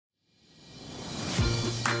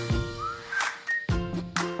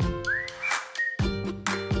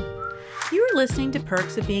You're listening to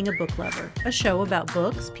Perks of Being a Book Lover, a show about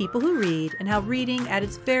books, people who read, and how reading at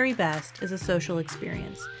its very best is a social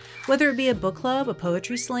experience. Whether it be a book club, a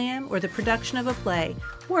poetry slam, or the production of a play,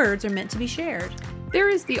 words are meant to be shared. There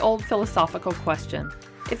is the old philosophical question: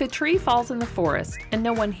 if a tree falls in the forest and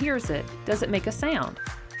no one hears it, does it make a sound?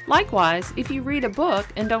 Likewise, if you read a book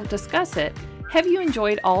and don't discuss it, have you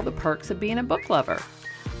enjoyed all the perks of being a book lover?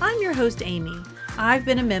 I'm your host, Amy. I've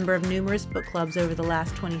been a member of numerous book clubs over the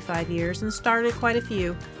last 25 years and started quite a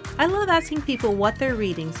few. I love asking people what they're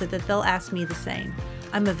reading so that they'll ask me the same.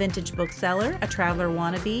 I'm a vintage bookseller, a traveler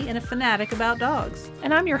wannabe, and a fanatic about dogs.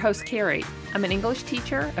 And I'm your host, Carrie. I'm an English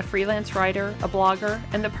teacher, a freelance writer, a blogger,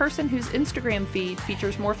 and the person whose Instagram feed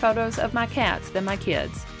features more photos of my cats than my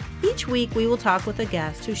kids. Each week we will talk with a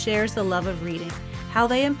guest who shares the love of reading, how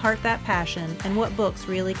they impart that passion, and what books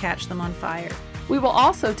really catch them on fire. We will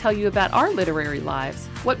also tell you about our literary lives,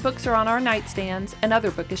 what books are on our nightstands, and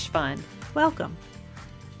other bookish fun. Welcome.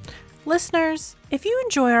 Listeners, if you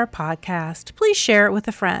enjoy our podcast, please share it with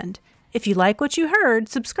a friend. If you like what you heard,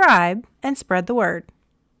 subscribe and spread the word.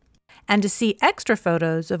 And to see extra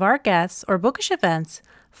photos of our guests or bookish events,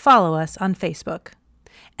 follow us on Facebook.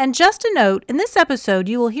 And just a note, in this episode,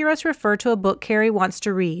 you will hear us refer to a book Carrie wants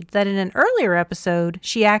to read that in an earlier episode,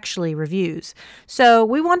 she actually reviews. So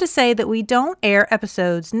we want to say that we don't air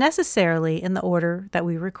episodes necessarily in the order that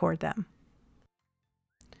we record them.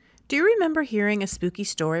 Do you remember hearing a spooky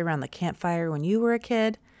story around the campfire when you were a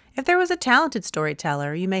kid? If there was a talented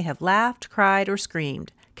storyteller, you may have laughed, cried, or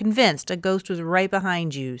screamed, convinced a ghost was right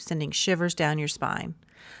behind you, sending shivers down your spine.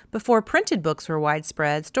 Before printed books were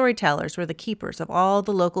widespread, storytellers were the keepers of all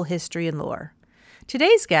the local history and lore.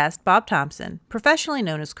 Today's guest, Bob Thompson, professionally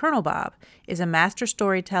known as Colonel Bob, is a master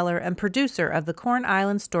storyteller and producer of the Corn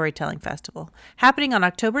Island Storytelling Festival, happening on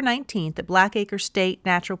October 19th at Blackacre State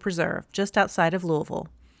Natural Preserve, just outside of Louisville.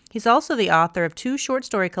 He's also the author of 2 short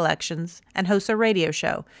story collections and hosts a radio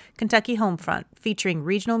show, Kentucky Homefront, featuring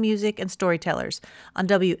regional music and storytellers on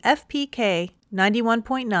WFPK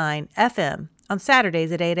 91.9 FM on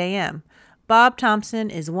Saturdays at 8 a.m. Bob Thompson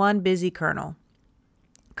is one busy colonel.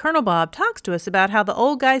 Colonel Bob talks to us about how the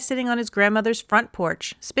old guy sitting on his grandmother's front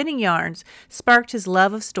porch, spinning yarns, sparked his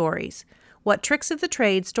love of stories, what tricks of the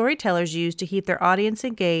trade storytellers use to keep their audience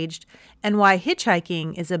engaged, and why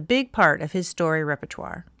hitchhiking is a big part of his story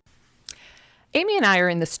repertoire. Amy and I are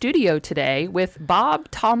in the studio today with Bob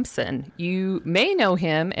Thompson. You may know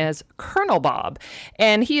him as Colonel Bob,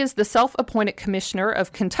 and he is the self-appointed commissioner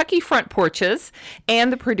of Kentucky Front Porches and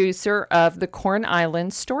the producer of the Corn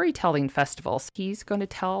Island Storytelling Festival. He's going to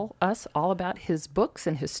tell us all about his books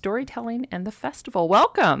and his storytelling and the festival.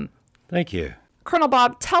 Welcome. Thank you. Colonel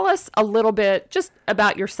Bob, tell us a little bit just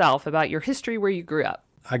about yourself, about your history, where you grew up.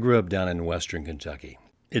 I grew up down in western Kentucky.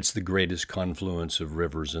 It's the greatest confluence of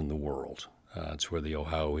rivers in the world. It's where the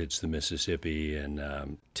Ohio hits the Mississippi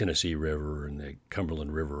and Tennessee River and the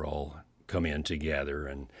Cumberland River all come in together.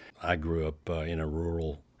 And I grew up in a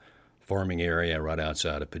rural farming area right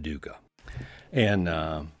outside of Paducah. And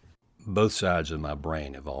both sides of my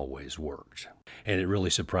brain have always worked. And it really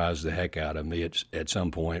surprised the heck out of me at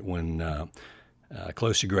some point when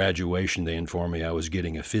close to graduation, they informed me I was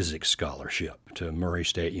getting a physics scholarship to Murray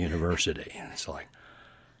State University. And it's like,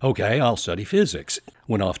 okay, I'll study physics.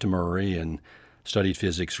 Went off to Murray and studied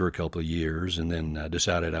physics for a couple of years and then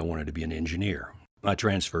decided I wanted to be an engineer. I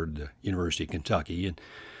transferred to University of Kentucky and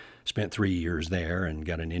spent 3 years there and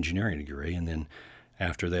got an engineering degree. And then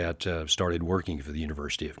after that, started working for the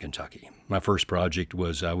University of Kentucky. My first project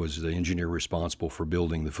was I was the engineer responsible for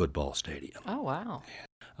building the football stadium. Oh, wow.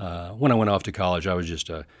 When I went off to college, I was just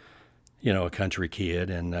a country kid.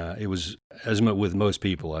 And it was, with most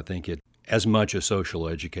people, I think as much a social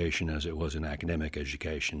education as it was an academic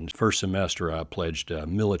education. First semester, I pledged a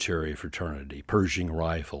military fraternity, Pershing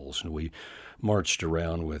rifles, and we marched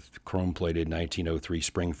around with chrome-plated 1903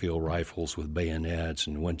 Springfield rifles with bayonets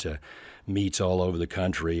and went to meets all over the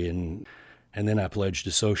country. And then I pledged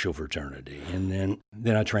a social fraternity. And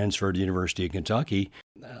then I transferred to the University of Kentucky.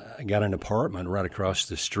 I got an apartment right across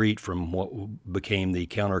the street from what became the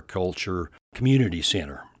Counterculture Community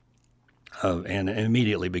Center. And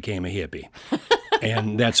immediately became a hippie.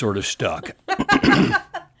 And that sort of stuck.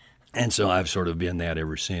 And so I've sort of been that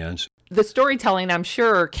ever since. The storytelling, I'm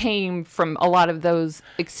sure, came from a lot of those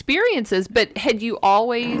experiences, but had you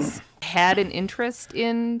always had an interest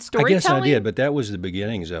in storytelling? I guess I did, but that was the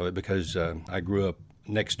beginnings of it because I grew up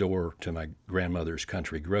next door to my grandmother's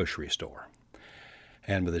country grocery store.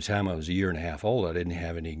 And by the time I was a year and a half old, I didn't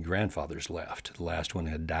have any grandfathers left. The last one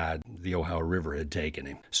had died. The Ohio River had taken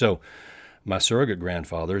him. So My surrogate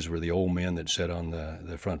grandfathers were the old men that sat on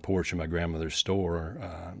the front porch of my grandmother's store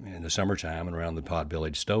in the summertime and around the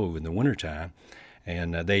pot-bellied stove in the wintertime.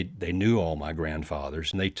 And they knew all my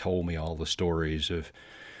grandfathers, and they told me all the stories of,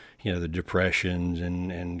 the depressions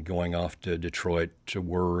and going off to Detroit to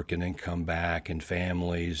work and then come back, and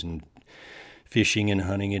families and fishing and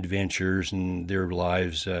hunting adventures and their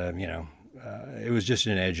lives. It was just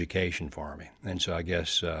an education for me. And so I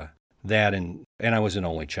guess that and I was an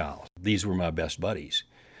only child. These were my best buddies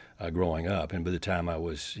growing up. And by the time I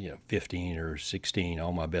was 15 or 16,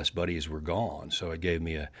 all my best buddies were gone. So it gave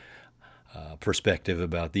me a perspective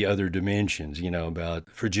about the other dimensions, about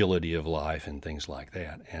fragility of life and things like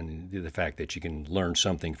that, and the fact that you can learn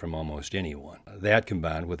something from almost anyone. That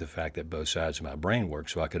combined with the fact that both sides of my brain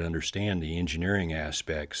worked, so I could understand the engineering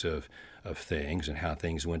aspects of things and how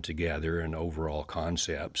things went together and overall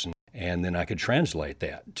concepts. And then I could translate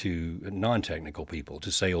that to non-technical people,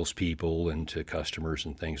 to salespeople and to customers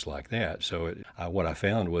and things like that. So what I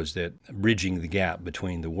found was that bridging the gap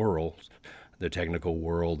between the worlds, the technical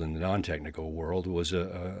world and the non-technical world, was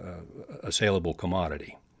a saleable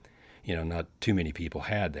commodity. Not too many people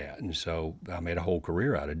had that. And so I made a whole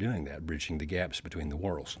career out of doing that, bridging the gaps between the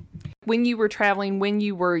worlds. When you were traveling, when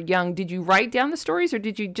you were young, did you write down the stories or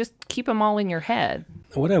did you just keep them all in your head?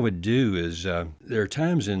 What I would do is there are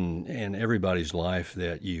times in everybody's life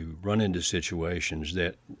that you run into situations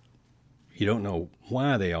that you don't know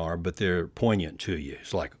why they are, but they're poignant to you.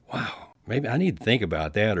 It's like, wow. Maybe I need to think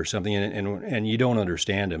about that or something, and you don't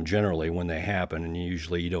understand them generally when they happen, and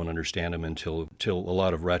usually you don't understand them until a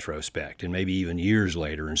lot of retrospect, and maybe even years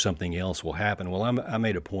later, and something else will happen. Well, I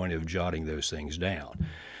made a point of jotting those things down,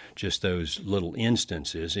 just those little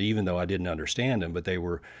instances, even though I didn't understand them, but they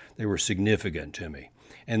were significant to me.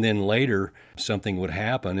 And then later, something would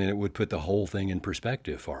happen, and it would put the whole thing in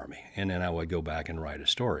perspective for me, and then I would go back and write a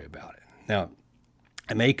story about it. Now,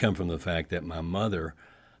 it may come from the fact that my mother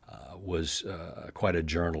was quite a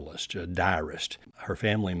journalist, a diarist. Her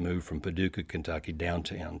family moved from Paducah, Kentucky,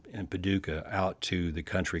 downtown in Paducah, out to the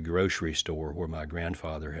country grocery store where my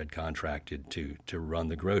grandfather had contracted to run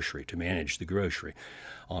the grocery, to manage the grocery,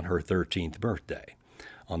 on her 13th birthday,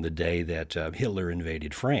 on the day that Hitler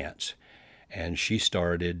invaded France. And she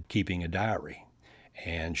started keeping a diary.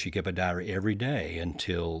 And she kept a diary every day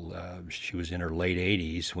until she was in her late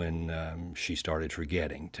 80s when she started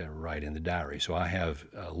forgetting to write in the diary. So I have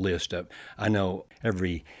a list I know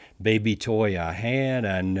every baby toy I had.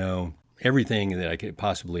 I know everything that I could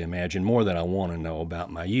possibly imagine, more than I want to know about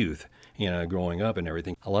my youth, growing up and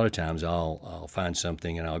everything. A lot of times I'll find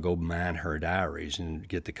something and I'll go mine her diaries and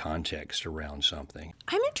get the context around something.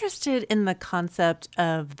 I'm interested in the concept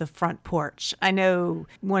of the front porch. I know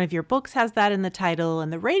one of your books has that in the title,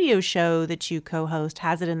 and the radio show that you co-host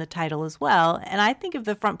has it in the title as well. And I think of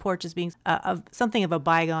the front porch as being something of a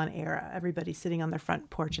bygone era. Everybody's sitting on their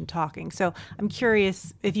front porch and talking. So I'm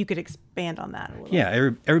curious if you could expand on that a little.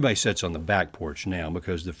 Yeah, everybody sits on the back porch now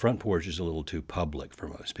because the front porch is a little too public for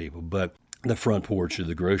most people. But the front porch of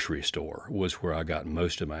the grocery store was where I got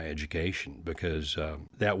most of my education because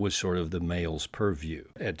that was sort of the male's purview.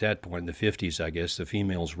 At that point in the 50s, I guess, the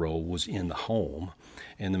female's role was in the home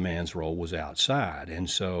and the man's role was outside. And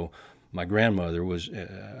so my grandmother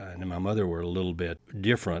and my mother were a little bit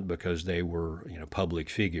different because they were, public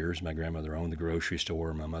figures. My grandmother owned the grocery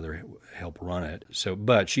store. My mother helped run it.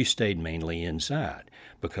 But she stayed mainly inside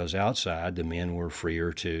because outside the men were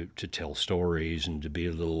freer to tell stories and to be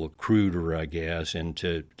a little cruder, I guess, and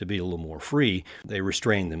to be a little more free. They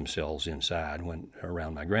restrained themselves inside when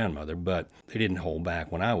around my grandmother, but they didn't hold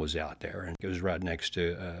back when I was out there. And it was right next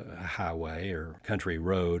to a highway or country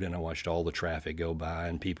road, and I watched all the traffic go by,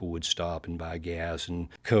 and people would stop and buy gas and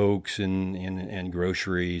Cokes and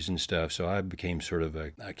groceries and stuff. So I became sort of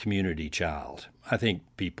a community child. I think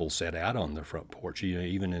people sat out on the front porch,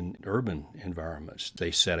 even in urban environments. They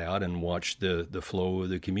sat out and watched the flow of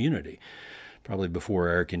the community. Probably before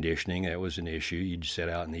air conditioning, that was an issue. You'd sit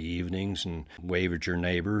out in the evenings and wave at your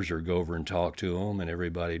neighbors or go over and talk to them, and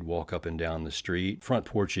everybody'd walk up and down the street. Front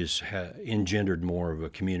porches engendered more of a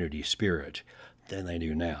community spirit than they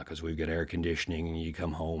do now because we've got air conditioning and you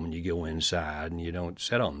come home and you go inside and you don't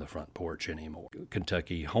sit on the front porch anymore.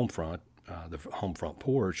 Kentucky home front, the home front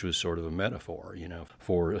porch was sort of a metaphor,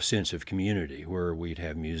 for a sense of community where we'd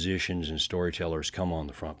have musicians and storytellers come on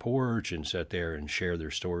the front porch and sit there and share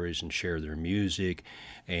their stories and share their music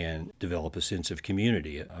and develop a sense of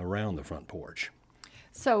community around the front porch.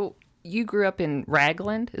 So you grew up in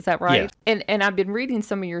Ragland, is that right? Yeah. And I've been reading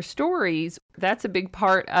some of your stories. That's a big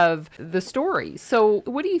part of the story. So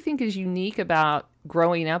what do you think is unique about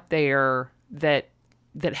growing up there that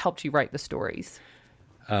helped you write the stories?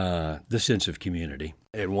 The sense of community.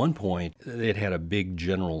 At one point, it had a big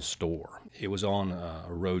general store. It was on a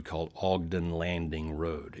road called Ogden Landing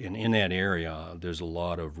Road. And in that area, there's a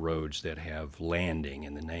lot of roads that have landing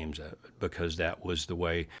in the names of it, because that was the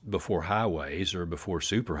way before highways or before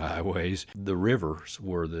superhighways. The rivers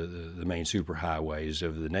were the main superhighways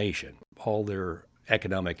of the nation. All their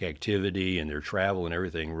economic activity and their travel and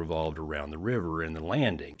everything revolved around the river and the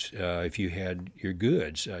landings. If you had your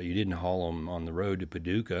goods, you didn't haul them on the road to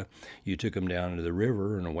Paducah. You took them down to the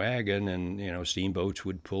river in a wagon, and steamboats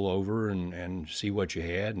would pull over and see what you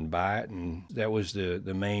had and buy it. And that was the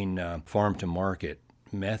main farm to market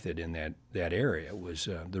method in that area was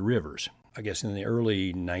the rivers. I guess in the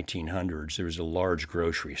early 1900s, there was a large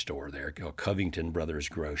grocery store there called Covington Brothers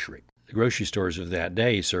Grocery. The grocery stores of that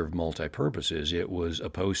day served multi-purposes. It was a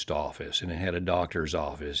post office, and it had a doctor's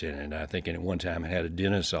office in it. I think at one time it had a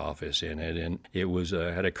dentist's office in it, and it was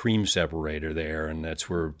had a cream separator there, and that's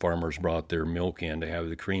where farmers brought their milk in to have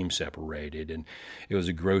the cream separated. And it was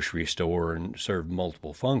a grocery store and served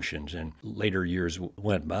multiple functions. And later years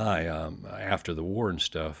went by after the war and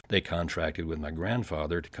stuff. They contracted with my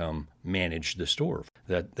grandfather to come manage the store.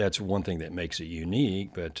 That's one thing that makes it unique,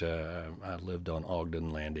 but I lived on Ogden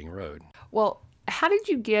Landing Road. Well, how did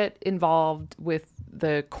you get involved with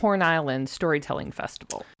the Corn Island Storytelling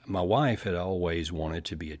Festival? My wife had always wanted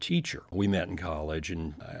to be a teacher. We met in college,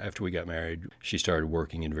 and after we got married, she started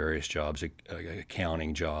working in various jobs,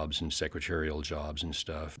 accounting jobs and secretarial jobs and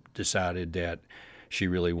stuff. Decided that she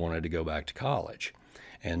really wanted to go back to college.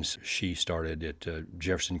 And she started at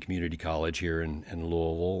Jefferson Community College here in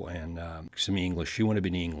Louisville, and some English. She wanted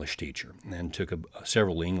to be an English teacher, and took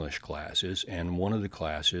several English classes. And one of the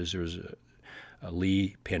classes, there was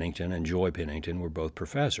Lee Pennington and Joy Pennington were both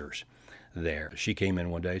professors there. She came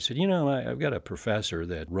in one day and said, I've got a professor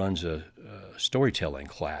that runs storytelling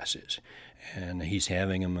classes, and he's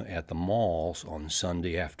having them at the malls on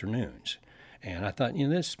Sunday afternoons. And I thought,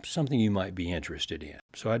 that's something you might be interested in.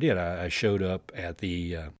 So I did. I showed up at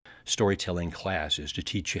the storytelling classes to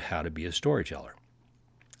teach you how to be a storyteller.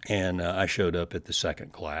 And I showed up at the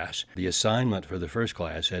second class. The assignment for the first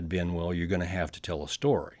class had been, you're going to have to tell a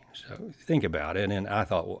story. So think about it. And I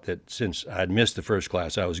thought that since I'd missed the first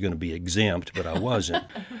class, I was going to be exempt, but I wasn't.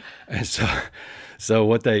 And so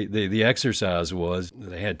what the exercise was,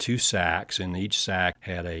 they had 2 sacks, and each sack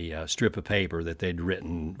had a strip of paper that they'd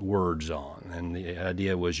written words on. And the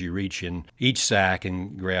idea was you reach in each sack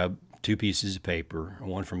and grab 2 pieces of paper,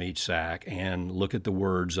 one from each sack, and look at the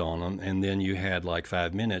words on them. And then you had like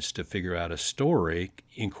 5 minutes to figure out a story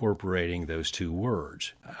incorporating those 2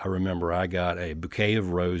 words. I remember I got a bouquet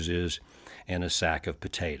of roses and a sack of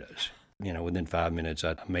potatoes. Within 5 minutes,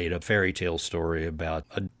 I made a fairy tale story about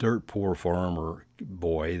a dirt poor farmer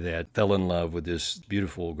boy that fell in love with this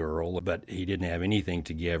beautiful girl, but he didn't have anything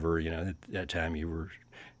to give her. At that time you were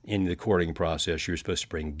in the courting process, you were supposed to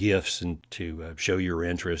bring gifts and to show your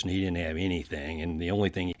interest, and he didn't have anything. And the only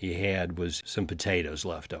thing he had was some potatoes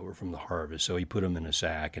left over from the harvest. So he put them in a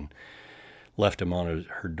sack and left them on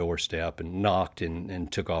her doorstep and knocked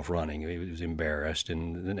and took off running. He was embarrassed.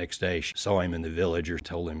 And the next day she saw him in the village, or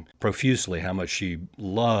told him profusely how much she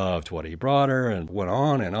loved what he brought her, and went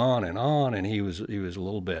on and on and on. And he was a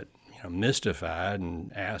little bit mystified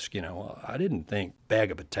and asked, I didn't think a bag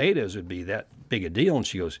of potatoes would be that big a deal. And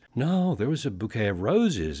she goes, no, there was a bouquet of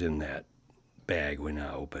roses in that bag when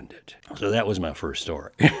I opened it. So that was my first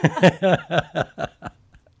story.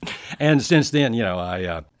 And since then,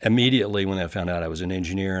 I immediately, when I found out I was an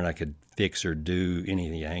engineer and I could fix or do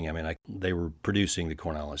anything, they were producing the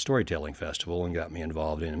Corn Island Storytelling Festival and got me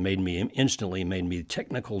involved in it. Instantly made me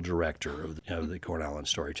technical director of the Corn Island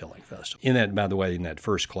Storytelling Festival. By the way, in that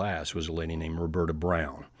first class was a lady named Roberta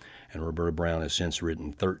Brown. And Roberta Brown has since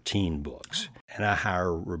written 13 books. And I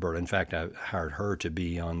hired Roberta. In fact, I hired her to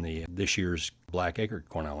be on this year's Blackacre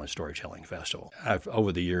Corn Island Storytelling Festival.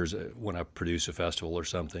 Over the years, when I produce a festival or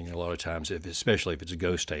something, a lot of times, especially if it's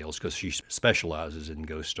ghost tales, because she specializes in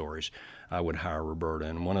ghost stories, I would hire Roberta.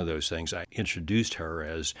 And one of those things, I introduced her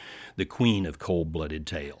as the queen of cold-blooded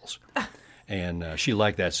tales. And she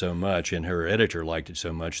liked that so much, and her editor liked it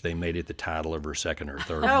so much, they made it the title of her second or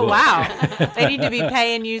third book. Oh, wow. They need to be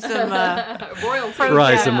paying you some royalty.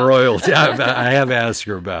 Right, some royalty. I have asked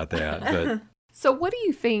her about that. But So what do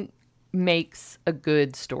you think makes a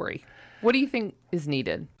good story? What do you think is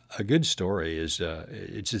needed? A good story is,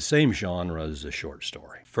 it's the same genre as a short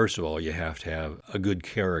story. First of all, you have to have a good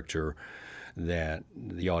character that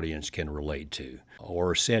the audience can relate to,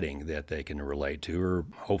 or a setting that they can relate to, or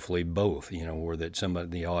hopefully both, or that somebody in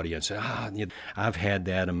the audience says, I've had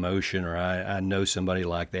that emotion, or I know somebody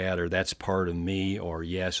like that, or that's part of me, or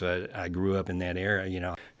yes, I grew up in that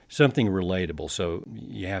era, something relatable. So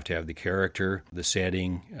you have to have the character, the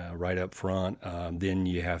setting right up front. Then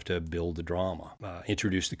you have to build the drama,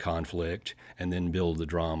 introduce the conflict, and then build the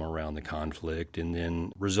drama around the conflict, and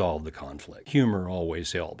then resolve the conflict. Humor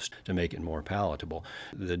always helps to make it more palatable.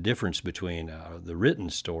 The difference between the written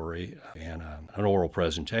story and an oral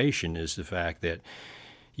presentation is the fact that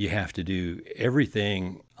you have to do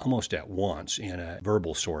everything almost at once. In a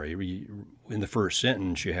verbal story, in the first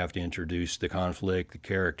sentence, you have to introduce the conflict, the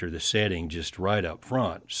character, the setting just right up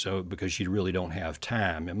front, so because you really don't have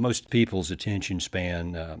time. And most people's attention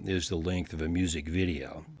span is the length of a music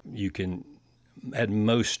video. You can at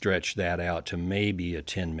most stretch that out to maybe a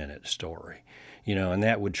 10-minute story. And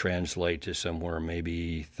that would translate to somewhere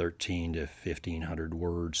maybe 1,300 to 1,500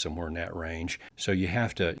 words, somewhere in that range. So you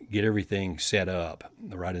have to get everything set up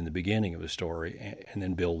right in the beginning of a story and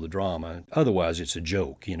then build the drama. Otherwise, it's a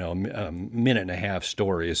joke. A minute and a half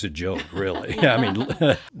story is a joke, really.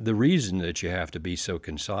 The reason that you have to be so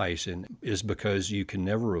concise is because you can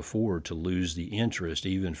never afford to lose the interest,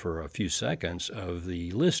 even for a few seconds, of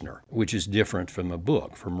the listener, which is different from a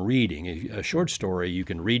book, from reading. A short story, you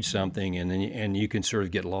can read something and you can sort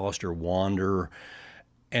of get lost or wander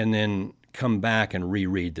and then come back and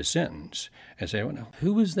reread the sentence and say, well,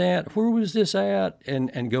 who was that? Where was this at?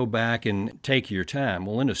 And go back and take your time.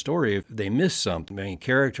 Well, in a story, if they miss something, main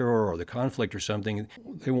character or the conflict or something,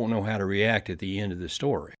 they won't know how to react at the end of the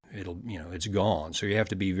story. It's gone. So you have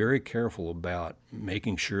to be very careful about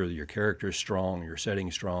making sure that your character is strong, your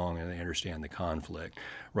setting's strong, and they understand the conflict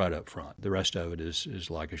right up front. The rest of it is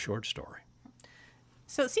like a short story.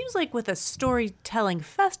 So it seems like with a storytelling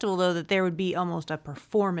festival, though, that there would be almost a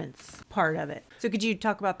performance part of it. So could you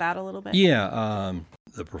talk about that a little bit? Yeah,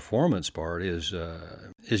 the performance part is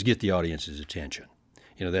get the audience's attention.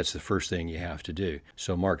 That's the first thing you have to do.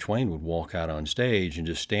 So Mark Twain would walk out on stage and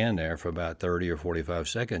just stand there for about 30 or 45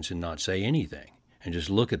 seconds and not say anything, and just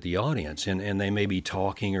look at the audience. And they may be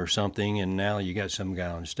talking or something, and now you got some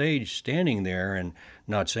guy on stage standing there and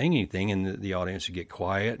not saying anything, and the audience would get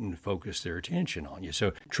quiet and focus their attention on you.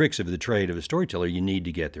 So tricks of the trade of a storyteller, you need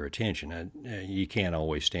to get their attention. You can't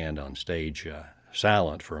always stand on stage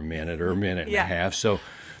silent for a minute or a minute and a half. So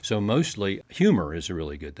mostly humor is a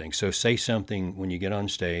really good thing. So say something when you get on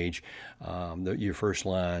stage, your first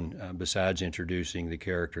line, besides introducing the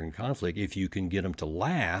character and conflict, if you can get them to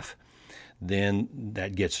laugh, then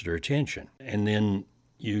that gets their attention. And then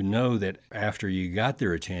that after you got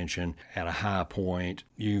their attention at a high point,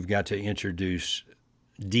 you've got to introduce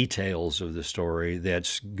details of the story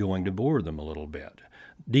that's going to bore them a little bit.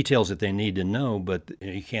 Details that they need to know, but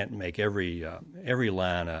you can't make every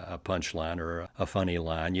line a punchline or a funny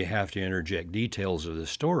line. You have to interject details of the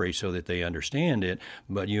story so that they understand it,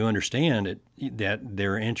 but you understand it that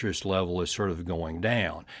their interest level is sort of going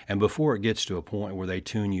down. And before it gets to a point where they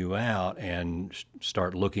tune you out and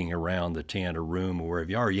start looking around the tent or room or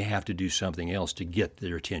wherever you are, you have to do something else to get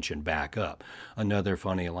their attention back up. Another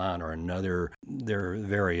funny line or there are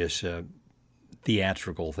various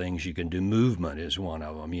theatrical things you can do. Movement is one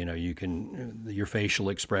of them. Your facial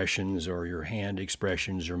expressions or your hand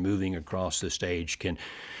expressions or moving across the stage can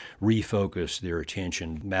refocus their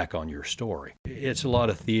attention back on your story. It's a lot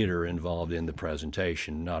of theater involved in the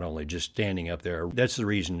presentation, not only just standing up there. That's the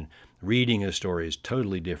reason reading a story is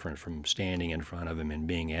totally different from standing in front of them and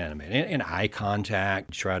being animated. And eye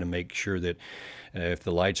contact, try to make sure that if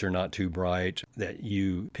the lights are not too bright, that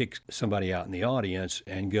you pick somebody out in the audience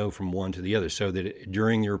and go from one to the other, so that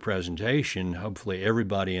during your presentation, hopefully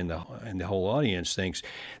everybody in the whole audience thinks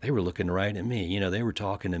they were looking right at me. They were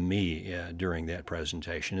talking to me during that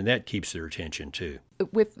presentation, and that keeps their attention too.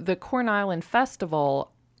 With the Corn Island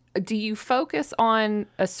Festival, do you focus on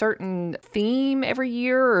a certain theme every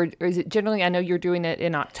year, or is it generally, I know you're doing it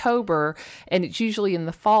in October, and it's usually in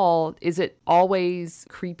the fall. Is it always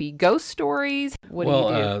creepy ghost stories? What do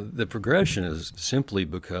you do? The progression is simply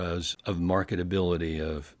because of marketability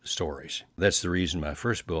of stories. That's the reason my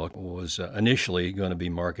first book was initially going to be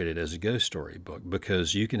marketed as a ghost story book,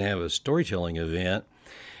 because you can have a storytelling event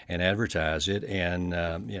and advertise it and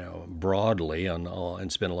broadly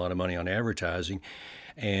and spend a lot of money on advertising,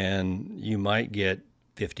 and you might get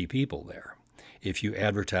 50 people there. If you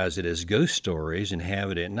advertise it as ghost stories and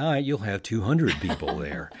have it at night, you'll have 200 people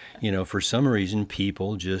there. For some reason,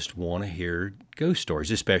 people just want to hear ghost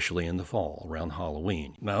stories, especially in the fall around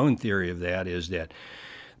Halloween. My own theory of that is that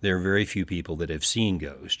There are very few people that have seen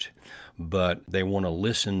ghosts, but they want to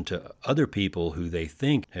listen to other people who they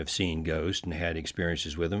think have seen ghosts and had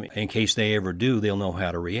experiences with them. In case they ever do, they'll know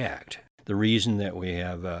how to react. The reason that we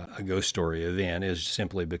have a ghost story event is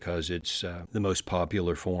simply because it's the most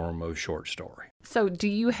popular form of short story. So do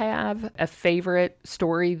you have a favorite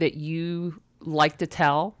story that you like to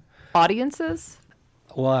tell audiences?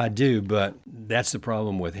 Well, I do, but that's the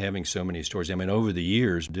problem with having so many stories. I mean, over the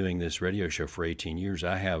years, doing this radio show for 18 years,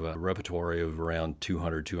 I have a repertoire of around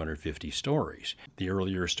 200, 250 stories. The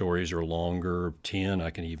earlier stories are longer, 10, I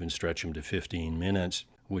can even stretch them to 15 minutes,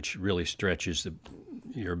 which really stretches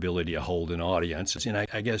your ability to hold an audience. And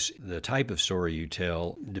I guess the type of story you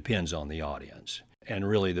tell depends on the audience. And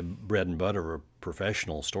really, the bread and butter of a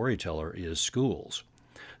professional storyteller is schools.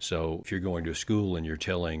 So if you're going to a school and you're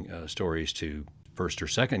telling stories to first or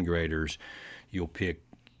second graders, you'll pick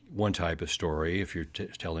one type of story. If you're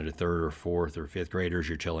telling to third or fourth or fifth graders,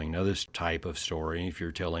 you're telling another type of story. If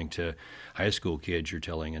you're telling to high school kids, you're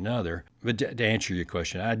telling another. But to answer your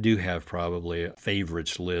question, I do have probably a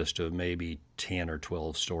favorites list of maybe 10 or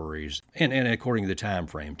 12 stories, and according to the time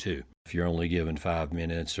frame, too. If you're only given 5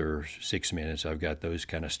 minutes or 6 minutes, I've got those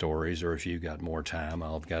kind of stories. Or if you've got more time,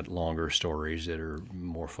 I've got longer stories that are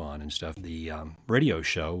more fun and stuff. The radio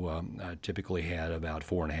show, I typically had about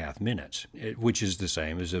 4.5 minutes, which is the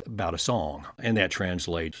same as about a song. And that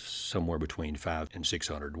translates somewhere between 500 and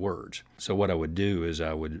 600 words. So what I would do is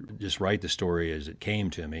I would just write the story as it came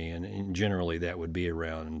to me. And generally that would be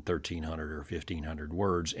around 1,300 or 1,500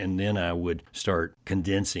 words. And then I would start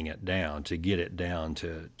condensing it down to get it down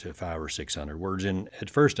to 500 or 600 words. And at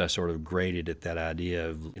first I sort of grated at that idea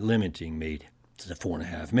of limiting me to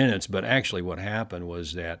 4.5 minutes, but actually what happened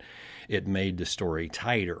was that it made the story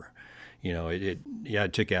tighter. You know,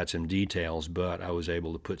 it took out some details, but I was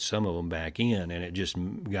able to put some of them back in, and it just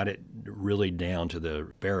got it really down to the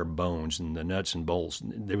bare bones and the nuts and bolts.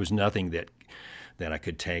 There was nothing that I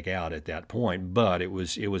could take out at that point, but it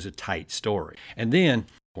was a tight story. And then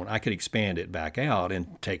when I could expand it back out and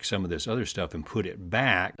take some of this other stuff and put it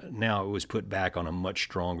back, now it was put back on a much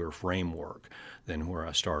stronger framework than where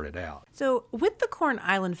I started out. So with the Corn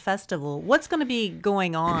Island Festival, what's going to be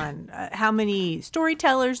going on? How many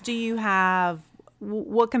storytellers do you have?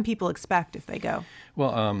 What can people expect if they go?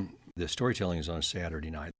 Well, the storytelling is on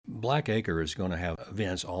Saturday night. Blackacre is going to have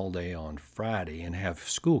events all day on Friday and have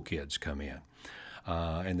school kids come in.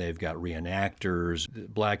 And they've got reenactors.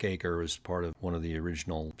 Blackacre was part of one of the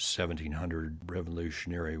original 1700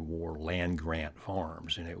 Revolutionary War land grant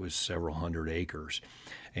farms, and it was several hundred acres.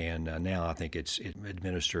 And now I think it's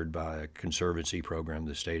administered by a conservancy program,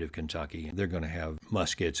 the state of Kentucky. They're going to have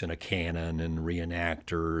muskets and a cannon and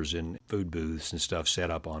reenactors and food booths and stuff set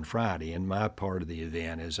up on Friday. And my part of the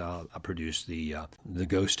event is I produce the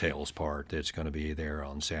Ghost Tales part that's going to be there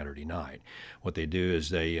on Saturday night. What they do is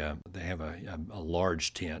they have a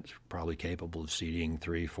large tent, probably capable of seating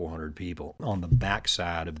 300-400 people, on the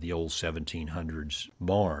backside of the old 1700s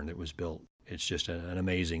barn that was built. It's just an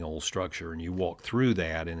amazing old structure, and you walk through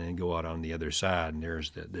that and then go out on the other side, and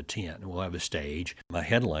there's the tent. And we'll have a stage. My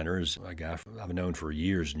headliner is a guy I've known for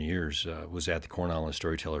years and years, was at the Corn Island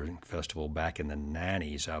Storyteller Festival back in the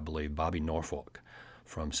 90s, I believe, Bobby Norfolk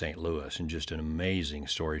from St. Louis, and just an amazing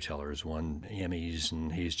storyteller. He's won Emmys,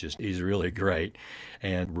 and he's really great.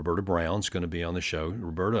 And Roberta Brown's going to be on the show.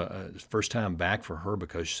 Roberta, first time back for her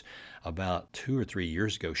because about 2 or 3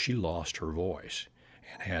 years ago, she lost her voice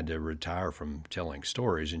and had to retire from telling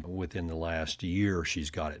stories. And within the last year, she's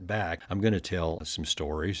got it back. I'm going to tell some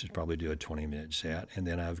stories, probably do a 20-minute set. And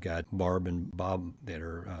then I've got Barb and Bob that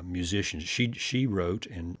are musicians. She wrote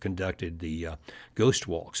and conducted the Ghost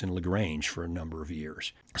Walks in LaGrange for a number of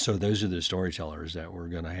years. So those are the storytellers that we're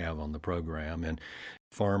going to have on the program. And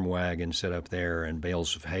farm wagon set up there and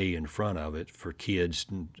bales of hay in front of it for kids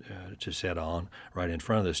to sit on right in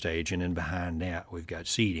front of the stage. And then behind that, we've got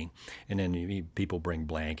seating. And then people bring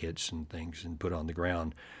blankets and things and put on the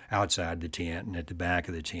ground outside the tent and at the back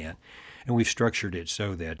of the tent. And we've structured it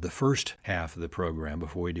so that the first half of the program,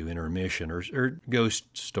 before we do intermission, are ghost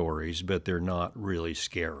stories, but they're not really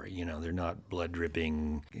scary. You know, they're not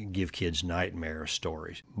blood-dripping, give kids nightmare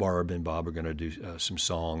stories. Barb and Bob are going to do some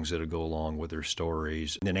songs that'll go along with their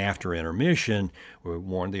stories. And then after intermission, we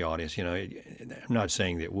warn the audience, you know, I'm not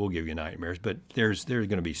saying that we'll give you nightmares, but there's going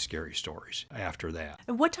to be scary stories after that.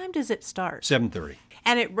 And what time does it start? 7:30.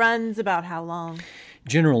 And it runs about how long?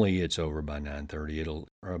 Generally, it's over by 9:30. It'll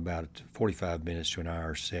about 45 minutes to an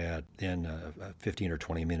hour set, then a 15 or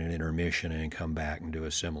 20-minute intermission, and come back and do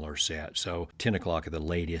a similar set. So 10 o'clock at the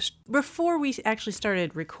latest. Before we actually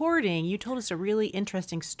started recording, you told us a really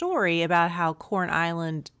interesting story about how Corn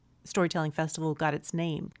Island storytelling festival got its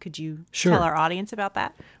name. Could you Sure. tell our audience about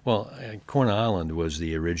that? Well, Corn Island was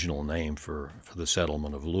the original name for the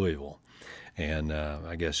settlement of Louisville. And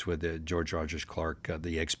I guess with George Rogers Clark,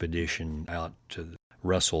 the expedition out to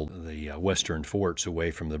wrestle the western forts away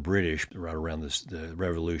from the British right around the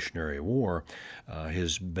Revolutionary War,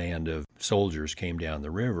 his band of soldiers came down the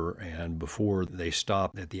river, and before they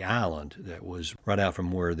stopped at the island that was right out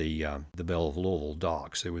from where the Belle of Louisville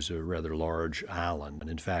docks, there was a rather large island. And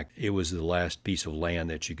in fact, it was the last piece of land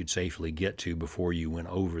that you could safely get to before you went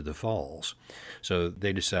over the falls. So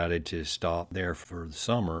they decided to stop there for the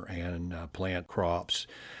summer and plant crops,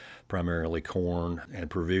 primarily corn, and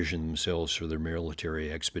provision themselves for their military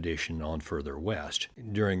expedition on further west.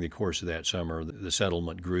 During the course of that summer, the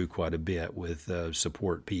settlement grew quite a bit with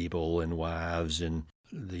support people and wives, and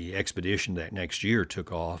the expedition that next year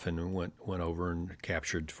took off and went over and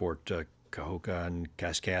captured Fort Cahokia and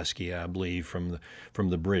Kaskaskia, I believe, from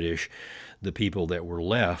the British. The people that were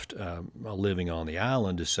left living on the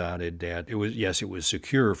island decided that it was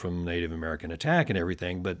secure from Native American attack and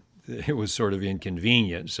everything, but it was sort of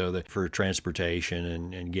inconvenient for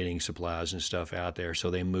transportation and getting supplies and stuff out there,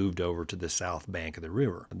 so they moved over to the south bank of the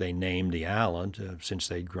river. They named the island, since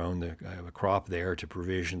they'd grown a crop there to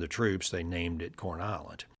provision the troops, they named it Corn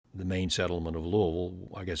Island. The main settlement of Louisville,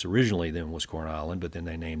 I guess originally then was Corn Island, but then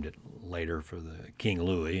they named it later for the King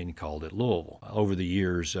Louis and called it Louisville. Over the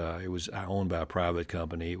years, it was owned by a private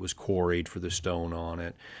company. It was quarried for the stone on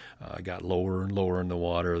it. It got lower and lower in the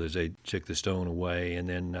water as they took the stone away. And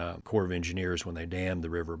then Corps of Engineers, when they dammed the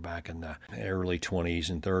river back in the early 20s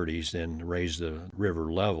and 30s, then raised the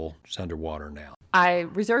river level. It's underwater now. I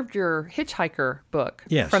reserved your hitchhiker book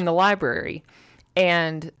Yes. from the library,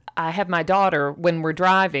 and I have my daughter, when we're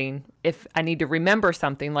driving, if I need to remember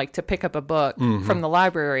something, like to pick up a book from the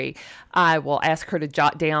library, I will ask her to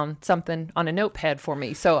jot down something on a notepad for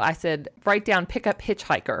me. So I said, write down, pick up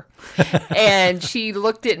hitchhiker. And she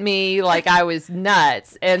looked at me like I was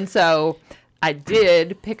nuts. And so I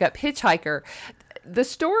did pick up hitchhiker. The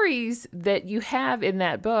stories that you have in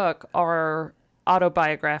that book are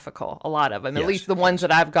autobiographical, a lot of them, Yes. at least the ones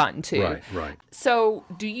that I've gotten to. Right. So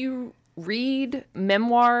do you read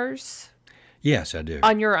memoirs Yes, I do.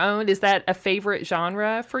 on your own? Is that a favorite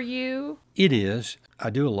genre for you? It is. I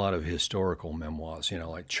do a lot of historical memoirs,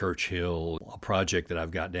 like Churchill, a project that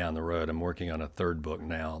I've got down the road. I'm working on a third book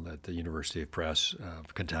now that the University of Press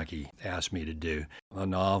of Kentucky asked me to do, a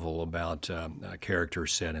novel about a character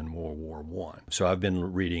set in World War I. So I've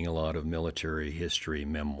been reading a lot of military history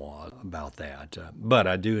memoirs about that. But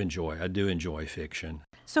I do enjoy fiction.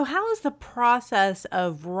 So how is the process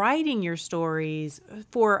of writing your stories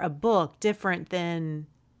for a book different than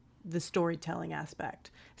the storytelling aspect?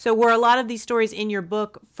 So were a lot of these stories in your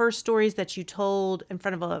book first stories that you told in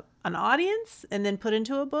front of an audience and then put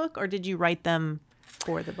into a book, or did you write them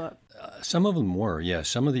for the book? Some of them were, yes.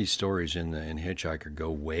 Some of these stories in Hitchhiker go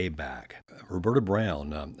way back. Roberta Brown,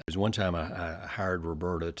 there's one time I hired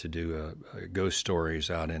Roberta to do ghost stories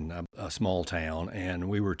out in a small town, and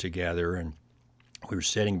we were together, and we were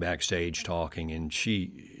sitting backstage talking, and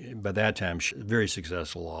she, by that time, a very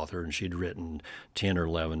successful author, and she'd written 10 or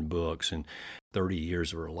 11 books, and 30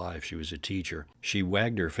 years of her life, she was a teacher. She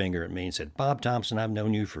wagged her finger at me and said, "Bob Thompson, I've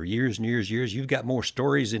known you for years and years and years. You've got more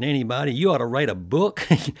stories than anybody. You ought to write a book."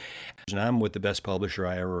 And I'm with the best publisher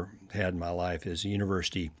I ever had in my life, is the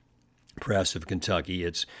University Press of Kentucky.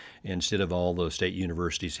 It's, instead of all the state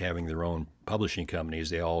universities having their own publishing companies,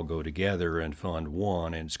 they all go together and fund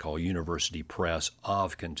one, and it's called University Press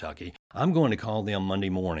of Kentucky. I'm going to call them Monday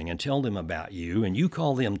morning and tell them about you, and you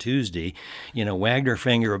call them Tuesday, wagged her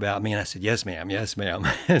finger about me, and I said, yes, ma'am.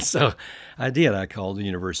 And so I did. I called the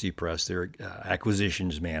University Press, their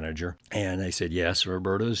acquisitions manager, and they said, yes,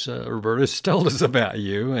 Roberta's told us about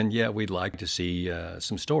you, and yeah, we'd like to see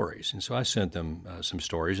some stories. And so I sent them some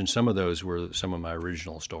stories, and some of those were some of my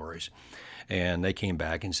original stories. And they came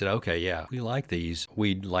back and said, okay, yeah, we like these.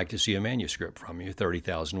 We'd like to see a manuscript from you,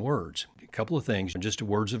 30,000 words. A couple of things, just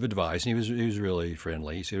words of advice. And he was really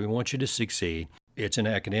friendly. He said, we want you to succeed. It's an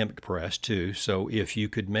academic press, too. So if you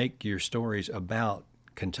could make your stories about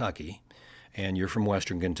Kentucky, and you're from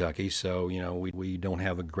Western Kentucky, so, we don't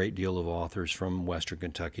have a great deal of authors from Western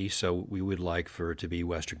Kentucky, so we would like for it to be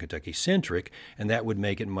Western Kentucky-centric, and that would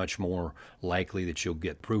make it much more likely that you'll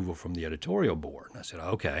get approval from the editorial board. And I said,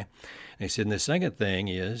 okay. And he said, and the second thing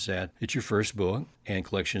is that it's your first book, and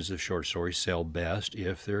collections of short stories sell best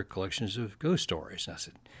if they're collections of ghost stories. And I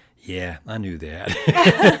said, yeah, I knew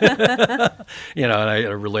that. And I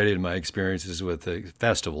related my experiences with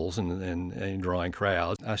festivals and drawing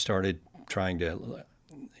crowds. I started trying to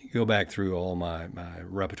go back through all my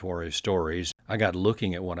repertoire of stories. I got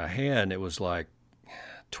looking at what I had, and it was like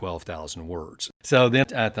 12,000 words. So then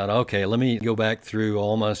I thought, okay, let me go back through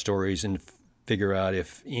all my stories and figure out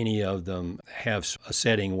if any of them have a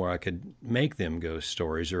setting where I could make them ghost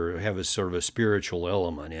stories or have a sort of a spiritual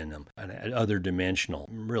element in them, an other dimensional.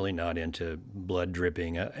 I'm really not into blood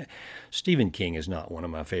dripping. Stephen King is not one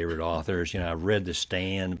of my favorite authors. I've read The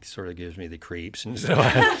Stand, it sort of gives me the creeps, and so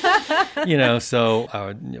so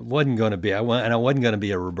I wasn't going to be, I wasn't going to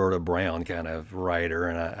be a Roberta Brown kind of writer,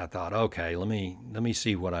 and I thought, okay, let me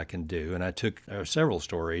see what I can do, and I took several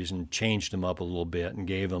stories and changed them up a little bit and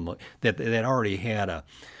gave them that already had a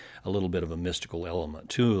little bit of a mystical element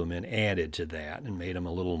to them, and added to that and made them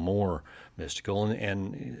a little more mystical,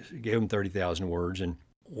 and gave them 30,000 words. And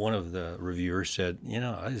one of the reviewers said,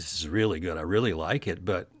 this is really good. I really like it,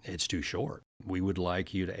 but it's too short. We would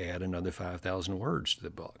like you to add another 5,000 words to the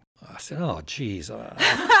book. I said, oh, geez,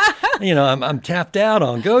 I'm tapped out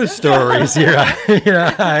on ghost stories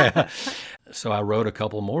here. So I wrote a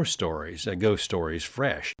couple more stories, ghost stories,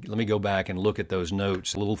 fresh. Let me go back and look at those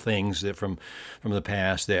notes, little things that from the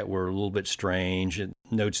past that were a little bit strange, and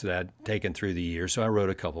notes that I'd taken through the years. So I wrote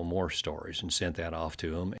a couple more stories and sent that off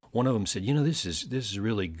to them. One of them said, this is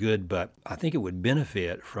really good, but I think it would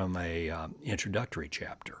benefit from a introductory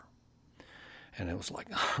chapter. And it was like,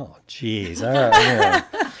 oh, geez. All right,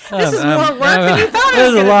 This is more work than you thought it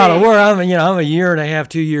was going to be. There's a lot of work. I'm a year and a half,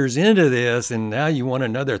 2 years into this, and now you want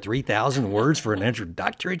another 3,000 words for an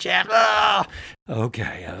introductory chapter? Oh,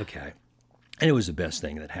 okay. And it was the best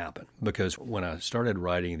thing that happened, because when I started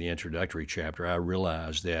writing the introductory chapter, I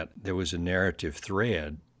realized that there was a narrative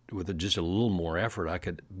thread. With just a little more effort, I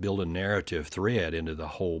could build a narrative thread into the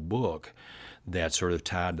whole book that sort of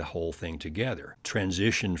tied the whole thing together,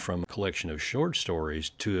 transitioned from a collection of short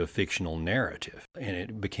stories to a fictional narrative. And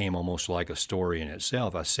it became almost like a story in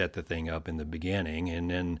itself. I set the thing up in the beginning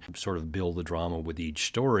and then sort of build the drama with each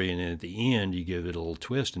story. And then at the end, you give it a little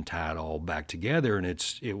twist and tie it all back together. And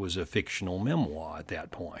it was a fictional memoir at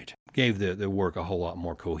that point. Gave the work a whole lot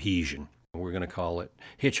more cohesion. We're going to call it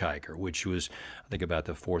Hitchhiker, which was, I think, about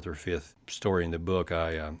the fourth or fifth story in the book.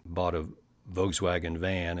 I bought a Volkswagen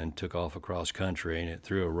van and took off across country, and it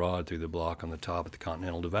threw a rod through the block on the top of the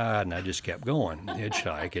Continental Divide, and I just kept going,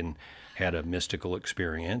 hitchhike, and had a mystical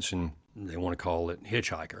experience, and they want to call it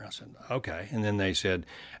Hitchhiker. I said, okay. And then they said,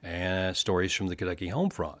 stories from the Kentucky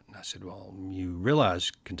Homefront. And I said, well, you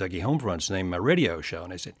realize Kentucky Homefront's the name of my radio show.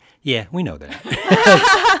 And they said, yeah, we know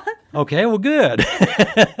that. Okay, well, good.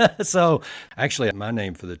 So actually, my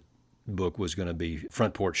name for the book was going to be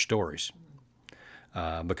Front Porch Stories.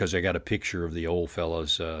 Because I got a picture of the old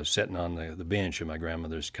fellows sitting on the bench in my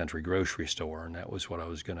grandmother's country grocery store, and that was what I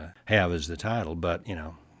was going to have as the title. But,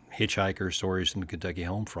 Hitchhiker, Stories from the Kentucky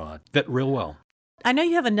Homefront fit real well. I know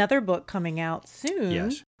you have another book coming out soon.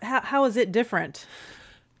 Yes. How is it different?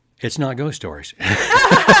 It's not ghost stories.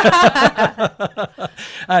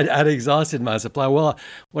 I'd exhausted my supply. Well,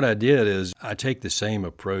 what I did is I take the same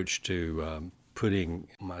approach to putting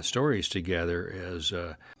my stories together as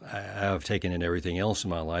I've taken in everything else in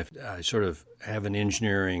my life. I sort of have an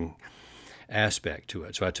engineering aspect to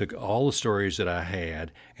it. So I took all the stories that I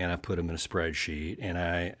had and I put them in a spreadsheet, and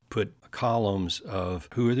I put columns of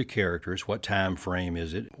who are the characters, what time frame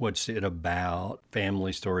is it, what's it about,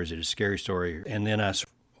 family stories, is it a scary story, and then I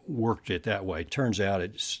worked it that way. Turns out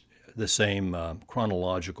it's the same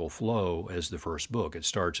chronological flow as the first book. It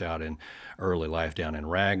starts out in early life down in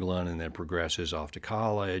Raglan, and then progresses off to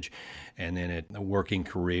college, and then a working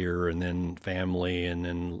career, and then family, and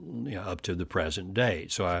then up to the present day.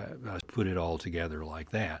 So I put it all together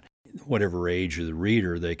like that. Whatever age of the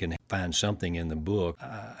reader, they can find something in the book.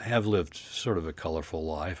 I have lived sort of a colorful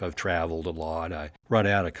life. I've traveled a lot. Right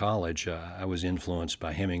out of college, I was influenced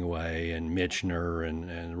by Hemingway and Michener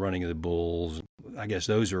and Running of the Bulls. I guess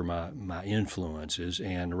those are my influences.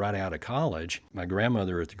 And right out of college, my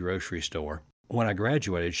grandmother at the grocery store, when I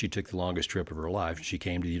graduated, she took the longest trip of her life. She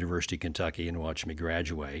came to the University of Kentucky and watched me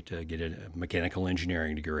graduate, get a mechanical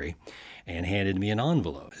engineering degree, and handed me an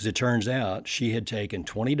envelope. As it turns out, she had taken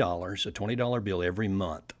 $20, a $20 bill every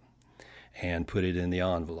month, and put it in the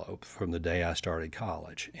envelope from the day I started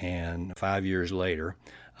college. And 5 years later,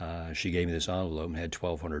 she gave me this envelope and had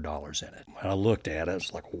 $1,200 in it. When I looked at it, I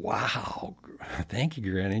was like, wow, thank you,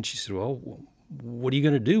 Granny. And she said, well, what are you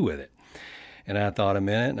going to do with it? And I thought a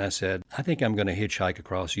minute, and I said, I think I'm going to hitchhike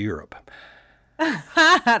across Europe.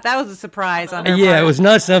 That was a surprise on her Yeah, part. it was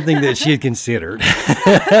not something that she had considered.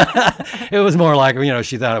 It was more like,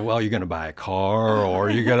 she thought, well, you're going to buy a car,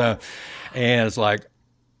 or you're going to, and it's like,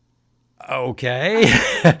 okay.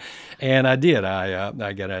 And I did. I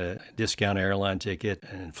got a discount airline ticket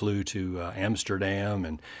and flew to Amsterdam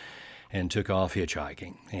and and took off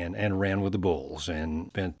hitchhiking and ran with the bulls and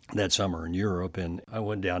spent that summer in Europe. And I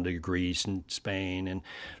went down to Greece and Spain and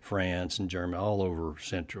France and Germany, all over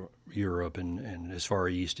Central Europe and as far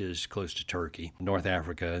east as close to Turkey, North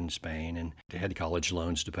Africa and Spain, and had college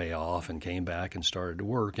loans to pay off and came back and started to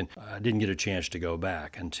work. And I didn't get a chance to go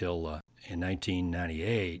back until in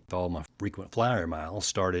 1998, all my frequent flyer miles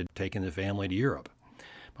started taking the family to Europe.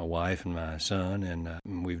 My wife and my son,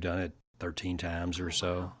 and we've done it 13 times or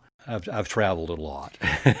so. I've traveled a lot.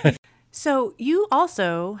 So you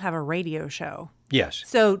also have a radio show. Yes.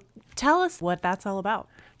 So tell us what that's all about.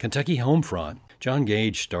 Kentucky Homefront. John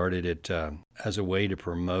Gage started it as a way to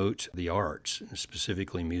promote the arts,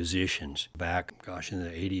 specifically musicians. Back, in the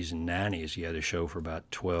 80s and 90s, he had a show for about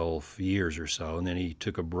 12 years or so, and then he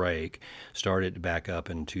took a break, started back up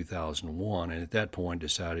in 2001, and at that point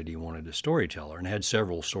decided he wanted a storyteller and had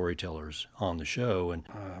several storytellers on the show, and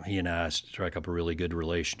he and I struck up a really good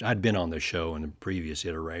relationship. I'd been on the show in the previous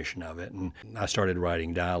iteration of it, and I started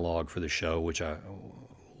writing dialogue for the show, which I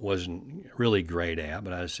wasn't really great at,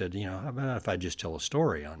 but I said, how about if I just tell a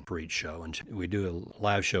story for each show? And we do a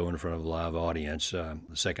live show in front of a live audience the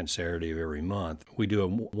second Saturday of every month. We do a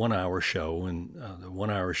 1 hour show, and the 1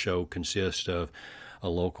 hour show consists of a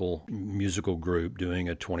local musical group doing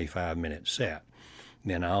a 25-minute set.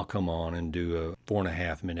 Then I'll come on and do a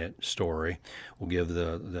 4.5-minute story. We'll give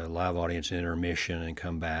the live audience an intermission and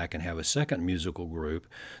come back and have a second musical group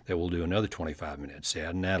that will do another 25-minute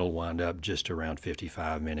set, and that'll wind up just around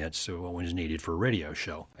 55 minutes, so what was needed for a radio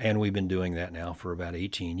show. And we've been doing that now for about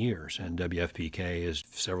 18 years. And WFPK is,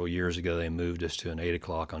 several years ago, they moved us to an 8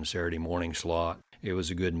 o'clock on Saturday morning slot. It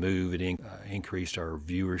was a good move. It increased our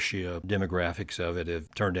viewership. Demographics of it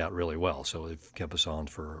have turned out really well, so they've kept us on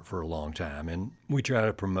for a long time. And we try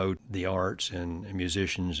to promote the arts and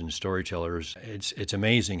musicians and storytellers. It's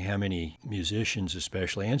amazing how many musicians,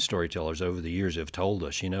 especially, and storytellers over the years have told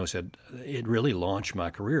us, said, it really launched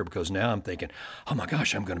my career, because now I'm thinking, oh my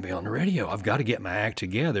gosh, I'm going to be on the radio. I've got to get my act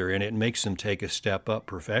together, and it makes them take a step up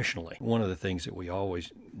professionally. One of the things that we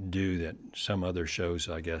always do that some other shows,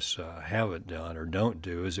 I guess, haven't done or don't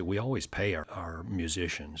do is that we always pay our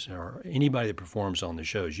musicians or anybody that performs on the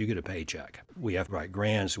shows. You get a paycheck. We have to write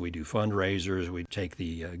grants. We do fundraisers. We take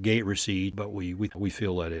the gate receipt, but we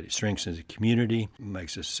feel that it strengthens the community,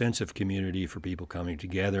 makes a sense of community for people coming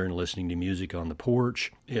together and listening to music on the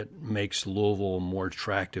porch. It makes Louisville a more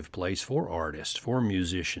attractive place for artists, for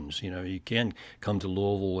musicians. You can come to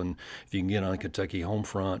Louisville, and if you can get on Kentucky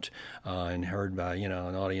Homefront and heard by an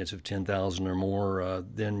audience of 10,000 or more,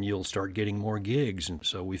 then you'll start getting more gigs. And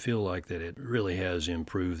so we feel like that it really has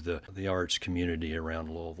improved the arts community around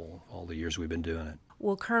Louisville all the years we've been doing it.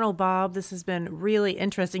 Well, Colonel Bob, this has been really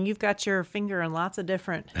interesting. You've got your finger in lots of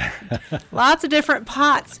different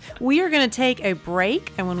pots. We are going to take a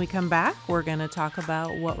break, and when we come back, we're going to talk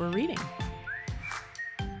about what we're reading.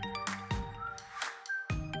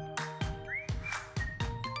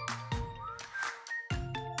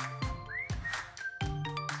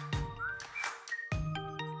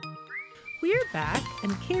 We're back,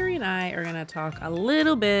 and Carrie and I are going to talk a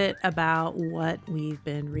little bit about what we've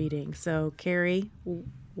been reading. So, Carrie,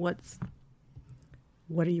 what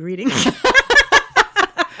are you reading?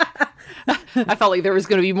 I felt like there was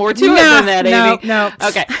going to be more to it than that, Amy. No.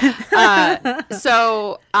 Okay.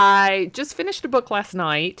 So I just finished a book last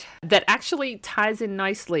night that actually ties in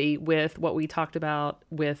nicely with what we talked about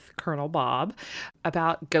with Colonel Bob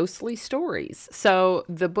about ghostly stories. So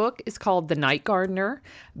the book is called The Night Gardener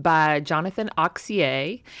by Jonathan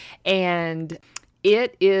Auxier, and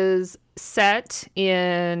it is set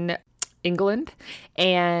in England,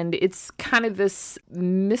 and it's kind of this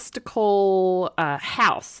mystical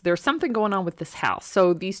house. There's something going on with this house.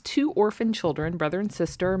 So these two orphan children, brother and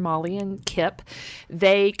sister, Molly and Kip,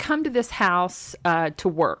 they come to this house to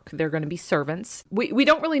work. They're going to be servants. We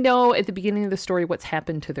don't really know at the beginning of the story what's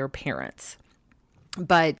happened to their parents.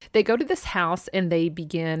 But they go to this house and they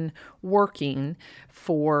begin working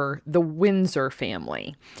for the Windsor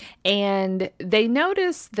family. And they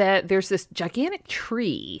notice that there's this gigantic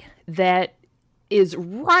tree that is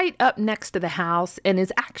right up next to the house and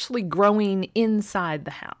is actually growing inside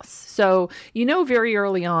the house. So you know very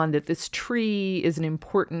early on that this tree is an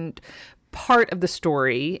important part of the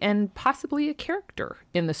story and possibly a character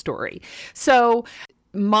in the story. So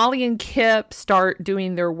Molly and Kip start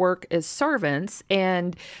doing their work as servants,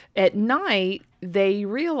 and at night they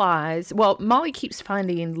realize, Molly keeps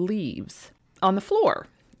finding leaves on the floor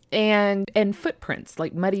and footprints,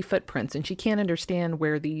 like muddy footprints, and she can't understand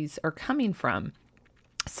where these are coming from.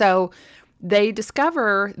 So they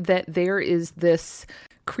discover that there is this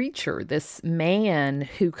creature, this man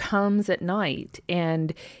who comes at night.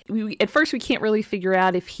 And at first we can't really figure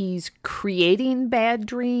out if he's creating bad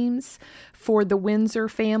dreams for the Windsor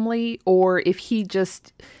family or if he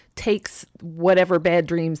just takes whatever bad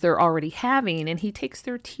dreams they're already having and he takes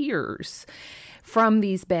their tears from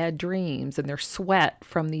these bad dreams and their sweat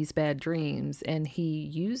from these bad dreams, and he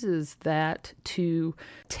uses that to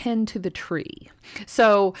tend to the tree.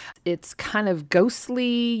 So it's kind of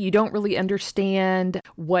ghostly. You don't really understand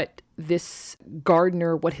what this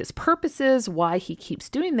gardener, what his purpose is, why he keeps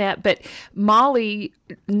doing that. But Molly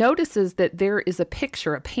notices that there is a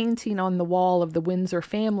picture, a painting on the wall of the Windsor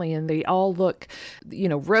family, and they all look,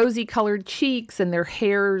 rosy colored cheeks and their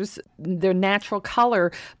hair's their natural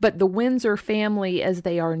color. But the Windsor family, as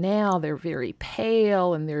they are now, they're very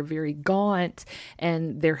pale and they're very gaunt,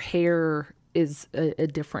 and their hair is a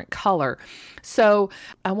different color. So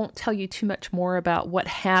I won't tell you too much more about what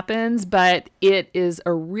happens, but it is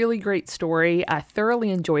a really great story. I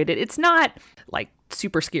thoroughly enjoyed it. It's not like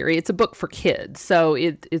super scary. It's a book for kids. So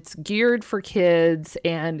it's geared for kids,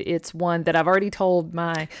 and it's one that I've already told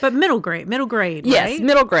my... But middle grade, yes, right?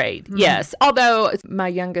 Middle grade, yes. Although my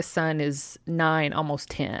youngest son is 9, almost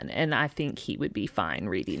 10, and I think he would be fine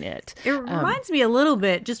reading it. It reminds me a little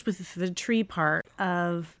bit, just with the tree part,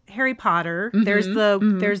 of Harry Potter. There's the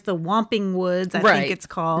Whomping Woods, I think it's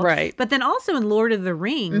called. Right. But then also in Lord of the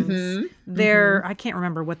Rings, I can't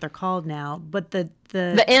remember what they're called now, but the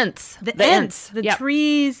Ents. The Ents. The Yep.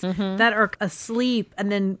 trees that are asleep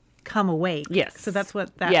and then come awake. Yes. So that's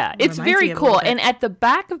what that it's reminds very me of a cool. little bit. And at the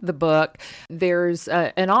back of the book, there's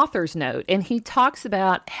an author's note, and he talks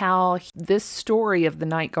about how this story of the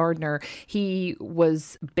Night Gardener, he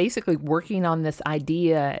was basically working on this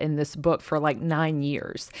idea in this book for like 9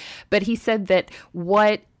 years. But he said that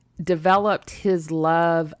what developed his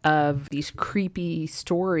love of these creepy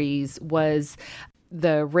stories was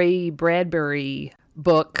the Ray Bradbury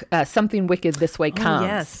book, Something Wicked This Way Comes.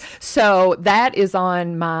 Yes. So that is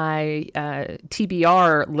on my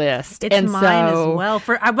TBR list. It's mine as well.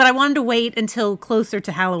 But I wanted to wait until closer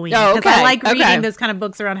to Halloween. Oh, because I like reading okay. those kind of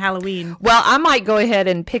books around Halloween. Well, I might go ahead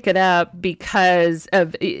and pick it up because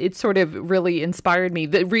of it sort of really inspired me.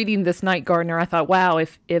 Reading this Night Gardener, I thought, wow,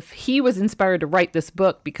 if he was inspired to write this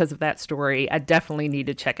book because of that story, I definitely need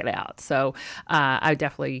to check it out. So I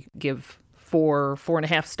definitely give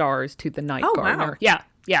 4.5 stars to the Night Gardener. Wow.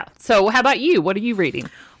 Yeah. So how about you? What are you reading?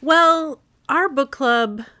 Well, our book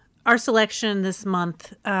club, our selection this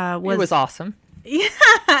month was... It was awesome. Yeah,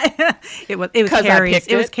 it was Carrie's.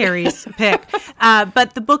 It was Carrie's pick.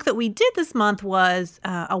 But the book that we did this month was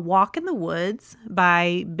A Walk in the Woods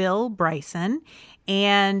by Bill Bryson.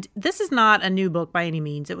 And this is not a new book by any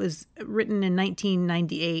means. It was written in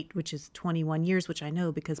 1998, which is 21 years, which I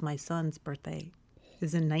know because my son's birthday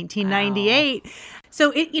is in 1998. Wow.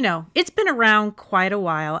 So it's been around quite a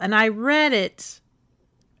while, and I read it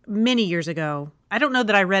many years ago. I don't know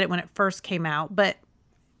that I read it when it first came out, but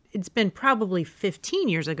it's been probably 15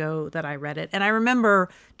 years ago that I read it. And I remember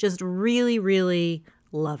just really, really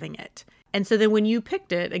loving it. And so then when you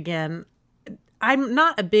picked it again, I'm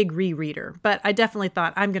not a big rereader, but I definitely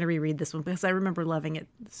thought I'm going to reread this one because I remember loving it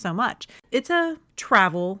so much. It's a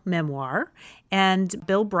travel memoir, and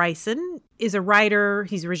Bill Bryson is a writer.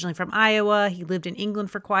 He's originally from Iowa. He lived in England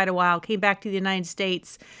for quite a while, came back to the United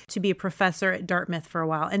States to be a professor at Dartmouth for a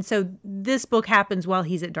while. And so this book happens while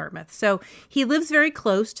he's at Dartmouth. So he lives very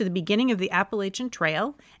close to the beginning of the Appalachian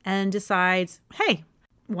Trail and decides, hey,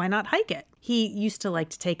 why not hike it? He used to like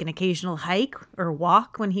to take an occasional hike or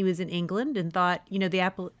walk when he was in England and thought, the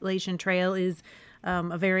Appalachian Trail is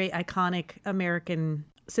a very iconic American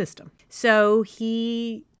system. So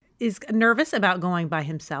he is nervous about going by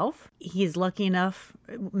himself. He's lucky enough,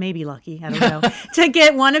 maybe lucky, I don't know, to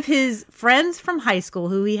get one of his friends from high school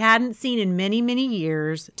who he hadn't seen in many, many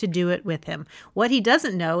years to do it with him. What he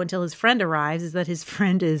doesn't know until his friend arrives is that his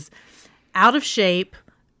friend is out of shape,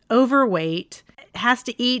 overweight, has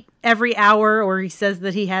to eat every hour, or he says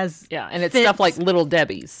that he has and it's fits. Stuff like Little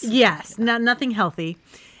Debbie's. Yes, nothing healthy.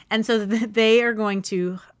 And so they are going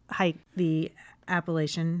to hike the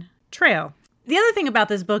Appalachian Trail. The other thing about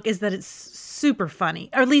this book is that it's super funny,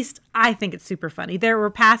 or at least I think it's super funny. There were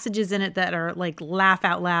passages in it that are like laugh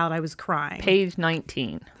out loud. I was crying. Page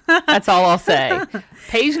 19. That's all I'll say.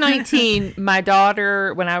 Page 19, my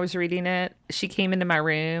daughter, when I was reading it, she came into my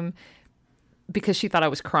room because she thought I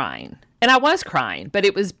was crying. And I was crying, but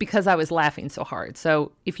it was because I was laughing so hard.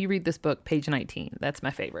 So if you read this book, page 19, that's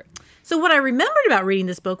my favorite. So what I remembered about reading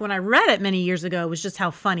this book when I read it many years ago was just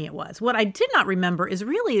how funny it was. What I did not remember is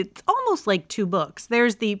really it's almost like two books.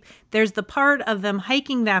 There's the part of them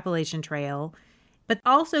hiking the Appalachian Trail, But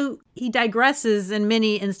also he digresses in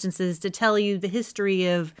many instances to tell you the history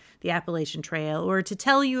of the Appalachian Trail or to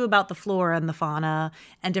tell you about the flora and the fauna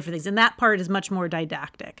and different things. And that part is much more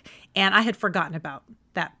didactic. And I had forgotten about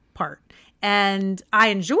that part. And I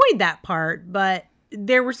enjoyed that part, but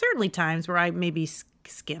there were certainly times where I maybe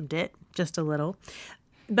skimmed it just a little.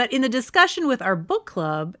 But in the discussion with our book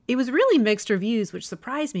club, it was really mixed reviews, which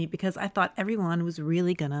surprised me because I thought everyone was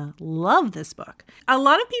really going to love this book. A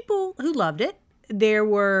lot of people who loved it. There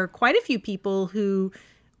were quite a few people who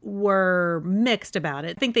were mixed about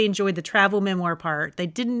it. I think they enjoyed the travel memoir part. They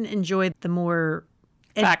didn't enjoy the more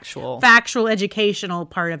factual educational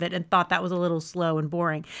part of it and thought that was a little slow and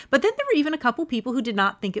boring. But then there were even a couple people who did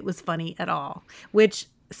not think it was funny at all, which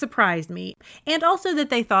surprised me. And also that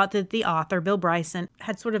they thought that the author, Bill Bryson,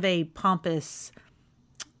 had sort of a pompous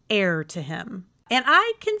air to him. And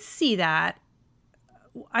I can see that.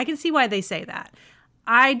 I can see why they say that.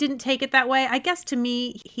 I didn't take it that way. I guess to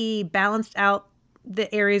me, he balanced out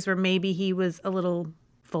the areas where maybe he was a little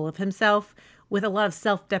full of himself with a lot of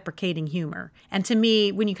self-deprecating humor. And to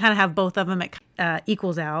me, when you kind of have both of them, it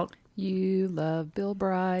equals out. You love Bill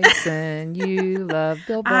Bryson. You love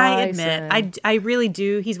Bill Bryson. I admit, I really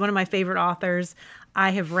do. He's one of my favorite authors. I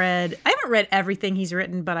haven't read everything he's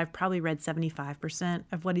written, but I've probably read 75%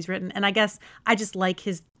 of what he's written. And I guess I just like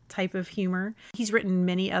his type of humor. He's written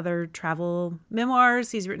many other travel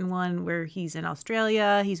memoirs. He's written one where he's in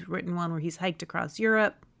Australia. He's written one where he's hiked across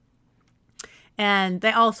Europe. And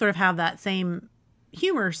they all sort of have that same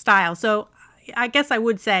humor style. So I guess I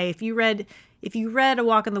would say if you read A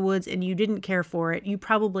Walk in the Woods and you didn't care for it, you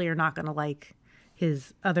probably are not going to like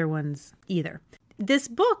his other ones either. This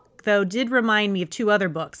book, though, did remind me of two other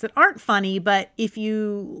books that aren't funny, but if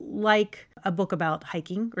you like a book about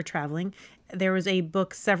hiking or traveling, there was a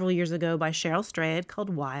book several years ago by Cheryl Strayed called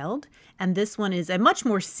Wild, and this one is a much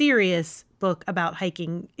more serious book about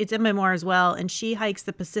hiking. It's a memoir as well, and she hikes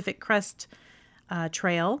the Pacific Crest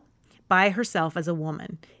Trail by herself as a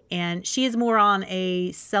woman. And she is more on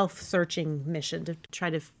a self-searching mission to try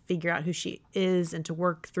to figure out who she is and to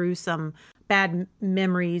work through some bad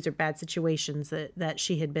memories or bad situations that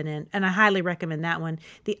she had been in. And I highly recommend that one.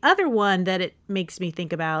 The other one that it makes me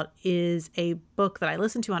think about is a book that I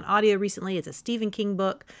listened to on audio recently. It's a Stephen King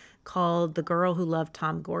book called The Girl Who Loved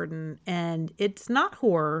Tom Gordon. And it's not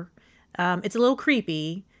horror. It's a little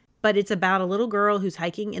creepy, but it's about a little girl who's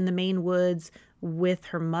hiking in the Maine woods with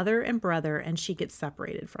her mother and brother, and she gets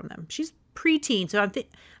separated from them. She's preteen, so I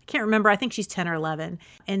can't remember. I think she's 10 or 11.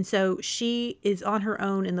 And so she is on her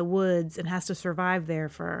own in the woods and has to survive there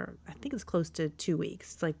for, I think it's close to 2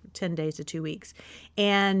 weeks. It's like 10 days to 2 weeks.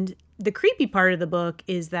 And the creepy part of the book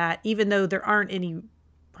is that even though there aren't any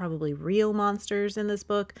probably real monsters in this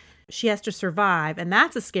book, she has to survive, and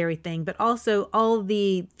that's a scary thing, but also all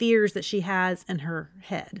the fears that she has in her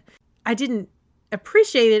head. I didn't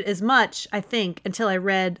appreciate it as much, I think, until I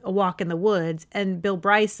read A Walk in the Woods, and Bill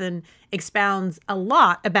Bryson expounds a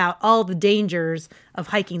lot about all the dangers of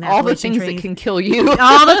hiking the all Appalachian the things Trail. that can kill you.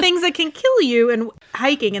 All the things that can kill you and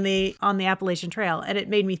hiking on the Appalachian Trail. And it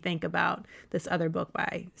made me think about this other book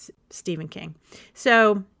by Stephen King.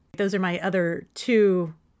 So those are my other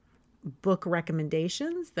two book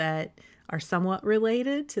recommendations that are somewhat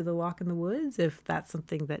related to The Walk in the Woods, if that's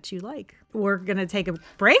something that you like. We're going to take a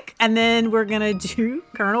break, and then we're going to do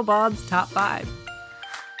Colonel Bob's Top 5.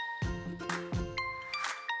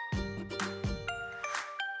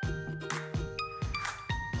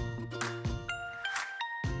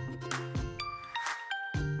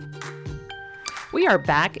 We are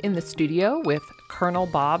back in the studio with Colonel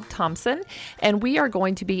Bob Thompson, and we are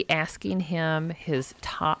going to be asking him his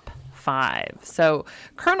top 5. So,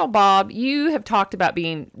 Colonel Bob, you have talked about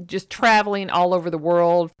being just traveling all over the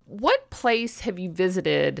world. What place have you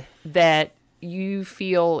visited that you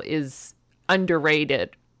feel is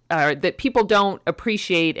underrated, that people don't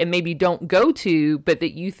appreciate and maybe don't go to, but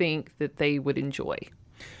that you think that they would enjoy?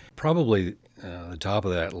 Probably the top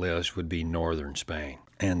of that list would be northern Spain.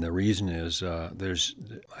 And the reason is I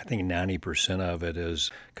think 90% of it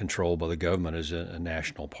is controlled by the government as a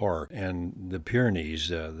national park. And the Pyrenees,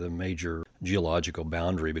 the major geological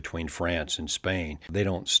boundary between France and Spain, they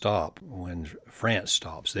don't stop when France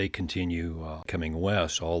stops. They continue coming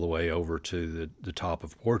west all the way over to the top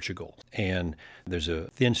of Portugal. And there's a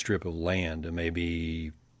thin strip of land,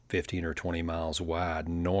 maybe 15 or 20 miles wide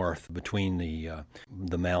north between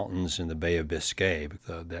the mountains and the Bay of Biscay.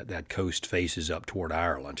 That coast faces up toward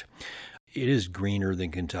Ireland. It is greener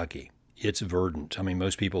than Kentucky. it's verdant. I mean,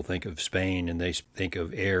 most people think of Spain and they think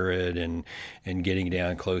of arid and getting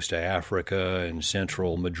down close to Africa, and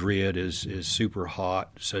central Madrid is super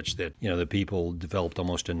hot, such that, the people developed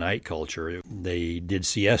almost a night culture. They did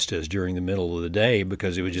siestas during the middle of the day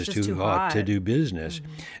because it was just too hot to do business.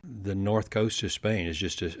 Mm-hmm. The north coast of Spain is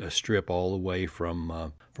just a strip all the way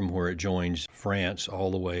from where it joins France all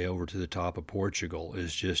the way over to the top of Portugal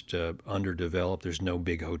is just underdeveloped. There's no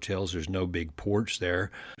big hotels. There's no big ports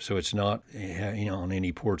there. So it's not, on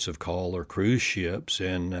any ports of call or cruise ships.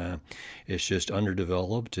 And it's just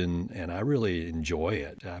underdeveloped. And I really enjoy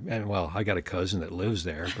it. I got a cousin that lives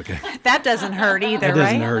there. That doesn't hurt either, right? That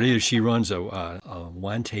doesn't hurt either. She runs a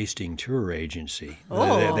wine tasting tour agency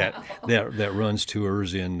that runs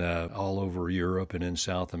tours in all over Europe and in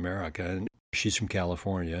South America. And she's from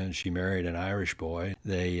California, and she married an Irish boy.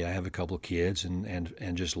 They have a couple of kids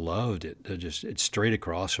and just loved it. It's straight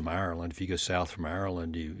across from Ireland. If you go south from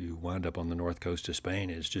Ireland, you wind up on the north coast of Spain.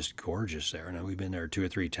 It's just gorgeous there. We've been there 2 or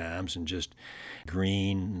 3 times, and just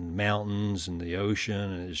green mountains and the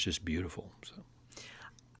ocean, and it's just beautiful. So.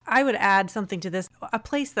 I would add something to this. A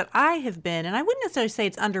place that I have been, and I wouldn't necessarily say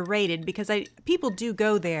it's underrated because people do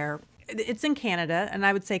go there. It's in Canada, and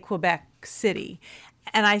I would say Quebec City.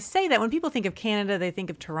 And I say that when people think of Canada, they think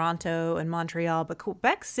of Toronto and Montreal, but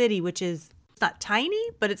Quebec City, which is not tiny,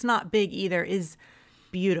 but it's not big either, is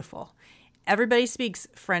beautiful. Everybody speaks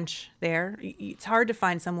French there. It's hard to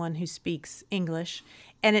find someone who speaks English,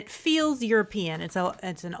 and it feels European. It's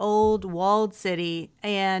an old walled city,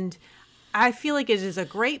 and I feel like it is a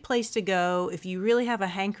great place to go if you really have a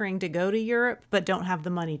hankering to go to Europe but don't have the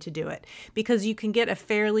money to do it, because you can get a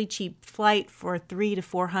fairly cheap flight for $300 to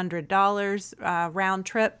 $400 round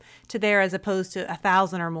trip to there, as opposed to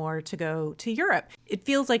 $1,000 or more to go to Europe. It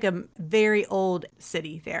feels like a very old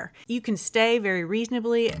city there. You can stay very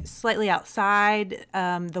reasonably, slightly outside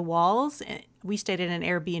the walls. We stayed in an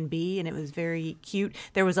Airbnb, and it was very cute.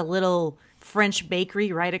 There was a little French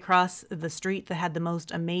bakery right across the street that had the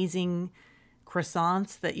most amazing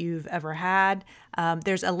croissants that you've ever had.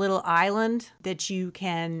 There's a little island that you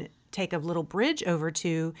can take a little bridge over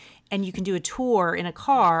to, and you can do a tour in a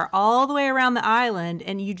car all the way around the island,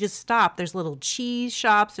 and you just stop. There's little cheese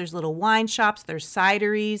shops, there's little wine shops, there's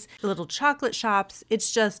cideries, little chocolate shops.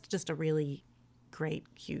 It's just a really great,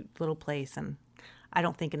 cute little place, and I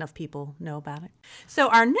don't think enough people know about it. So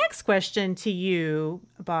our next question to you,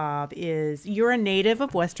 Bob, is you're a native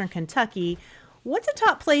of Western Kentucky. What's a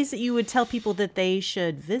top place that you would tell people that they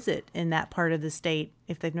should visit in that part of the state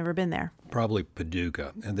if they've never been there? Probably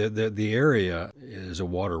Paducah. And the area is a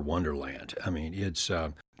water wonderland. I mean, it's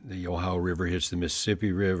the Ohio River hits the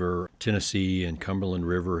Mississippi River. Tennessee and Cumberland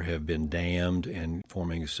River have been dammed and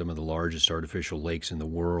forming some of the largest artificial lakes in the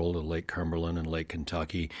world, Lake Cumberland and Lake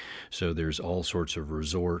Kentucky. So there's all sorts of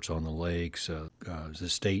resorts on the lakes. The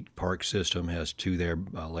state park system has 2 there,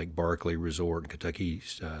 Lake Barkley Resort and Kentucky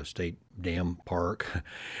State Dam Park.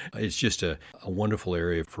 It's just a wonderful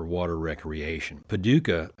area for water recreation.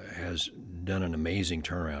 Paducah has done an amazing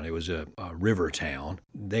turnaround. It was a river town.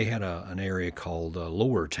 They had an area called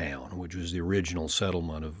Lower Town, which was the original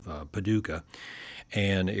settlement of Paducah,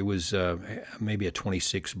 and it was maybe a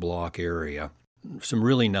 26-block area. Some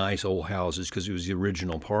really nice old houses because it was the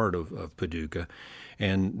original part of Paducah,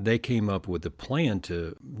 and they came up with a plan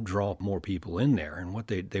to draw more people in there, and what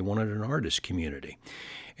they wanted an artist community.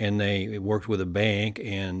 And they worked with a bank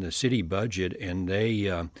and the city budget, and they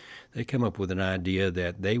came up with an idea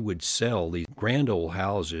that they would sell these grand old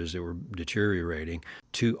houses that were deteriorating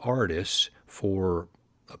to artists for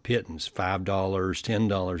a pittance, $5,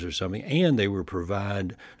 $10 or something, and they would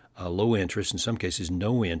provide low interest, in some cases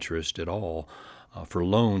no interest at all, for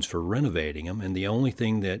loans for renovating them. And the only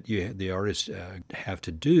thing that the artists have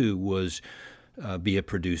to do was be a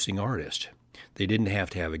producing artist. They didn't have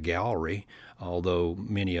to have a gallery, although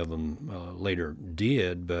many of them later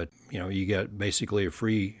did. But you got basically a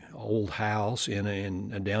free old house in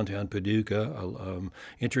a downtown Paducah,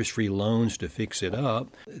 interest-free loans to fix it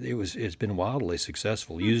up. It's been wildly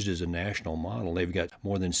successful, used as a national model. They've got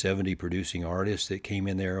more than 70 producing artists that came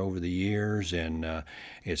in there over the years, and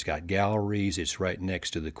it's got galleries. It's right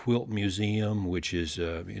next to the Quilt Museum, which is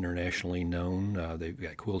internationally known. They've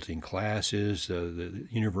got quilting classes. The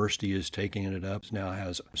university is taking it up. It now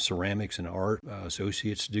has ceramics and art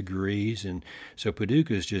associate's degrees, and so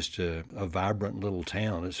Paducah is just a vibrant little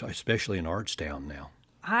town, especially an arts town now.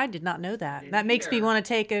 I did not know that. That makes me want to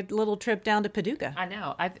take a little trip down to Paducah. I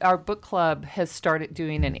know. Our book club has started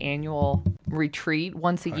doing an annual retreat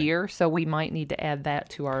once a year, so we might need to add that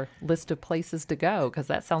to our list of places to go because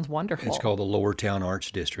that sounds wonderful. It's called the Lower Town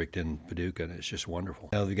Arts District in Paducah, and it's just wonderful.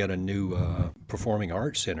 Now they've got a new performing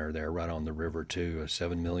arts center there right on the river, too,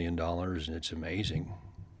 $7 million, and it's amazing.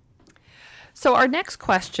 So our next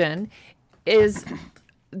question is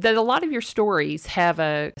that a lot of your stories have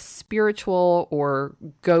a spiritual or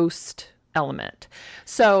ghost element.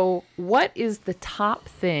 So what is the top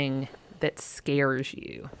thing that scares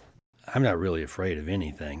you? I'm not really afraid of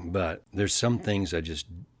anything, but there's some things I just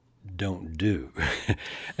don't do.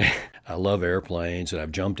 I love airplanes, and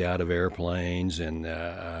I've jumped out of airplanes, and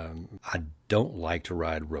I don't like to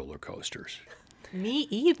ride roller coasters. Me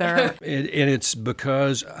either. And it's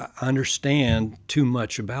because I understand too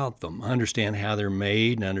much about them. I understand how they're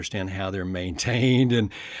made and I understand how they're maintained,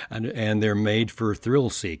 and they're made for thrill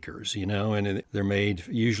seekers, and they're made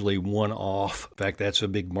usually one-off. In fact, that's a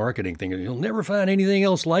big marketing thing. You'll never find anything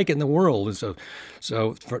else like it in the world. And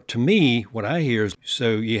so to me, what I hear is,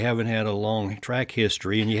 so you haven't had a long track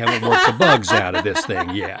history and you haven't worked the bugs out of this thing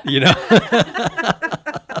yet,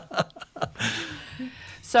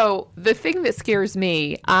 So the thing that scares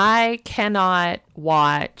me, I cannot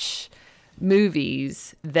watch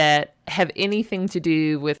movies that have anything to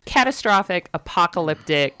do with catastrophic,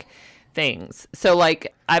 apocalyptic things. So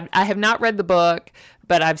like I have not read the book,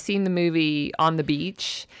 but I've seen the movie On the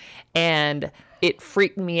Beach, and it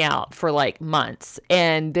freaked me out for like months.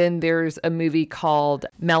 And then there's a movie called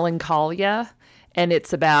Melancholia, and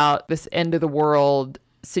it's about this end of the world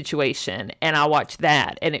situation, and I watched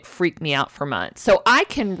that and it freaked me out for months. So I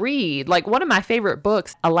can read, like, one of my favorite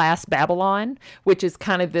books, Alas, Babylon, which is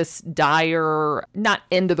kind of this dire, not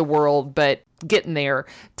end of the world, but getting there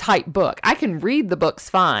type book. I can read the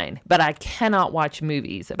books fine, but I cannot watch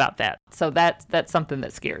movies about that. So that's something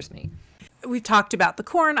that scares me. We've talked about the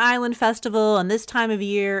Corn Island Festival, and this time of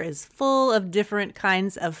year is full of different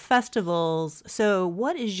kinds of festivals. So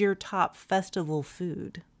what is your top festival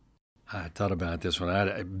food? I thought about this one.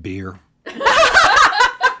 Beer.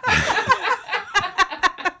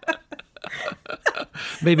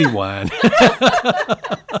 Maybe wine.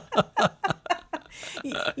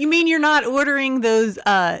 You mean you're not ordering those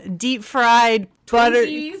deep fried butter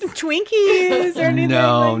Twinkies or anything?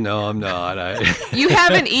 No, I'm not. You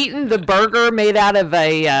haven't eaten the burger made out of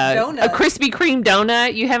a Krispy Kreme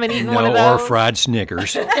donut? You haven't eaten one of those? Or fried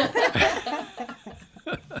Snickers.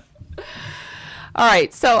 All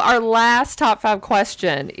right, so our last top 5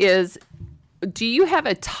 question is, do you have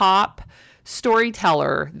a top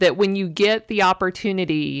storyteller that when you get the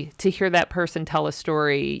opportunity to hear that person tell a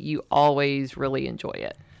story, you always really enjoy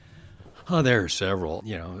it? Oh, there are several.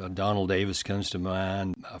 Donald Davis comes to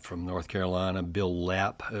mind from North Carolina. Bill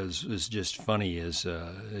Lapp is just funny as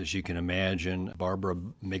you can imagine. Barbara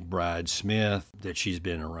McBride Smith, that she's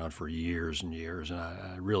been around for years and years, and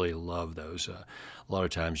I really love those. A lot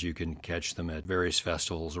of times you can catch them at various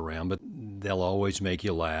festivals around, but they'll always make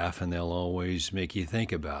you laugh and they'll always make you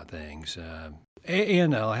think about things.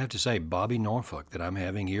 And I'll have to say, Bobby Norfolk that I'm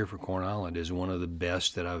having here for Corn Island is one of the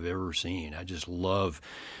best that I've ever seen. I just love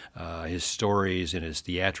his stories and his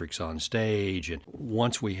theatrics on stage. And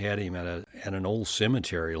once we had him at an old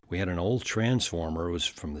cemetery. We had an old transformer. It was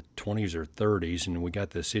from the 20s or 30s, and we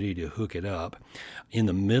got the city to hook it up. In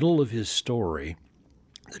the middle of his story,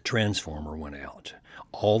 the transformer went out.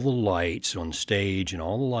 All the lights on stage and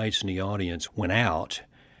all the lights in the audience went out,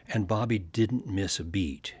 and Bobby didn't miss a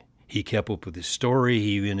beat. He kept up with his story.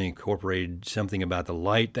 He even incorporated something about the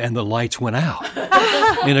light, and the lights went out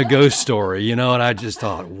in a ghost story, and I just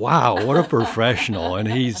thought, wow, what a professional.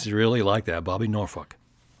 And he's really like that, Bobby Norfolk.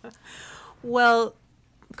 Well,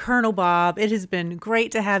 Colonel Bob, it has been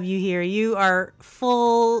great to have you here. You are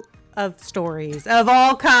full of stories of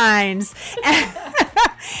all kinds.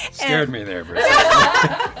 Scared me there for a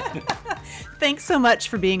second. Thanks so much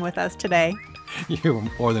for being with us today. You're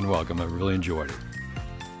more than welcome. I really enjoyed it.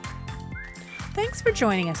 Thanks for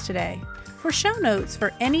joining us today. For show notes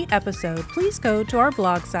for any episode, please go to our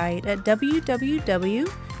blog site at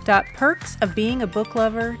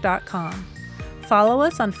www.perksofbeingabooklover.com. Follow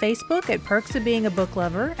us on Facebook at Perks of Being a Book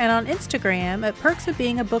Lover and on Instagram at Perks of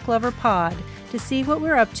Being a Book Lover Pod to see what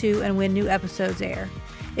we're up to and when new episodes air.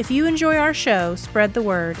 If you enjoy our show, spread the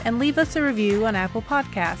word and leave us a review on Apple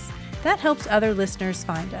Podcasts. That helps other listeners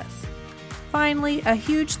find us. Finally, a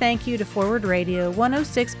huge thank you to Forward Radio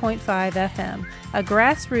 106.5 FM, a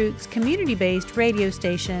grassroots, community-based radio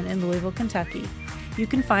station in Louisville, Kentucky. You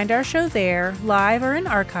can find our show there, live or in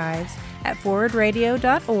archives, at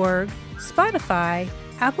forwardradio.org, Spotify,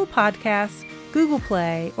 Apple Podcasts, Google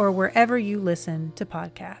Play, or wherever you listen to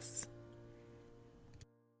podcasts.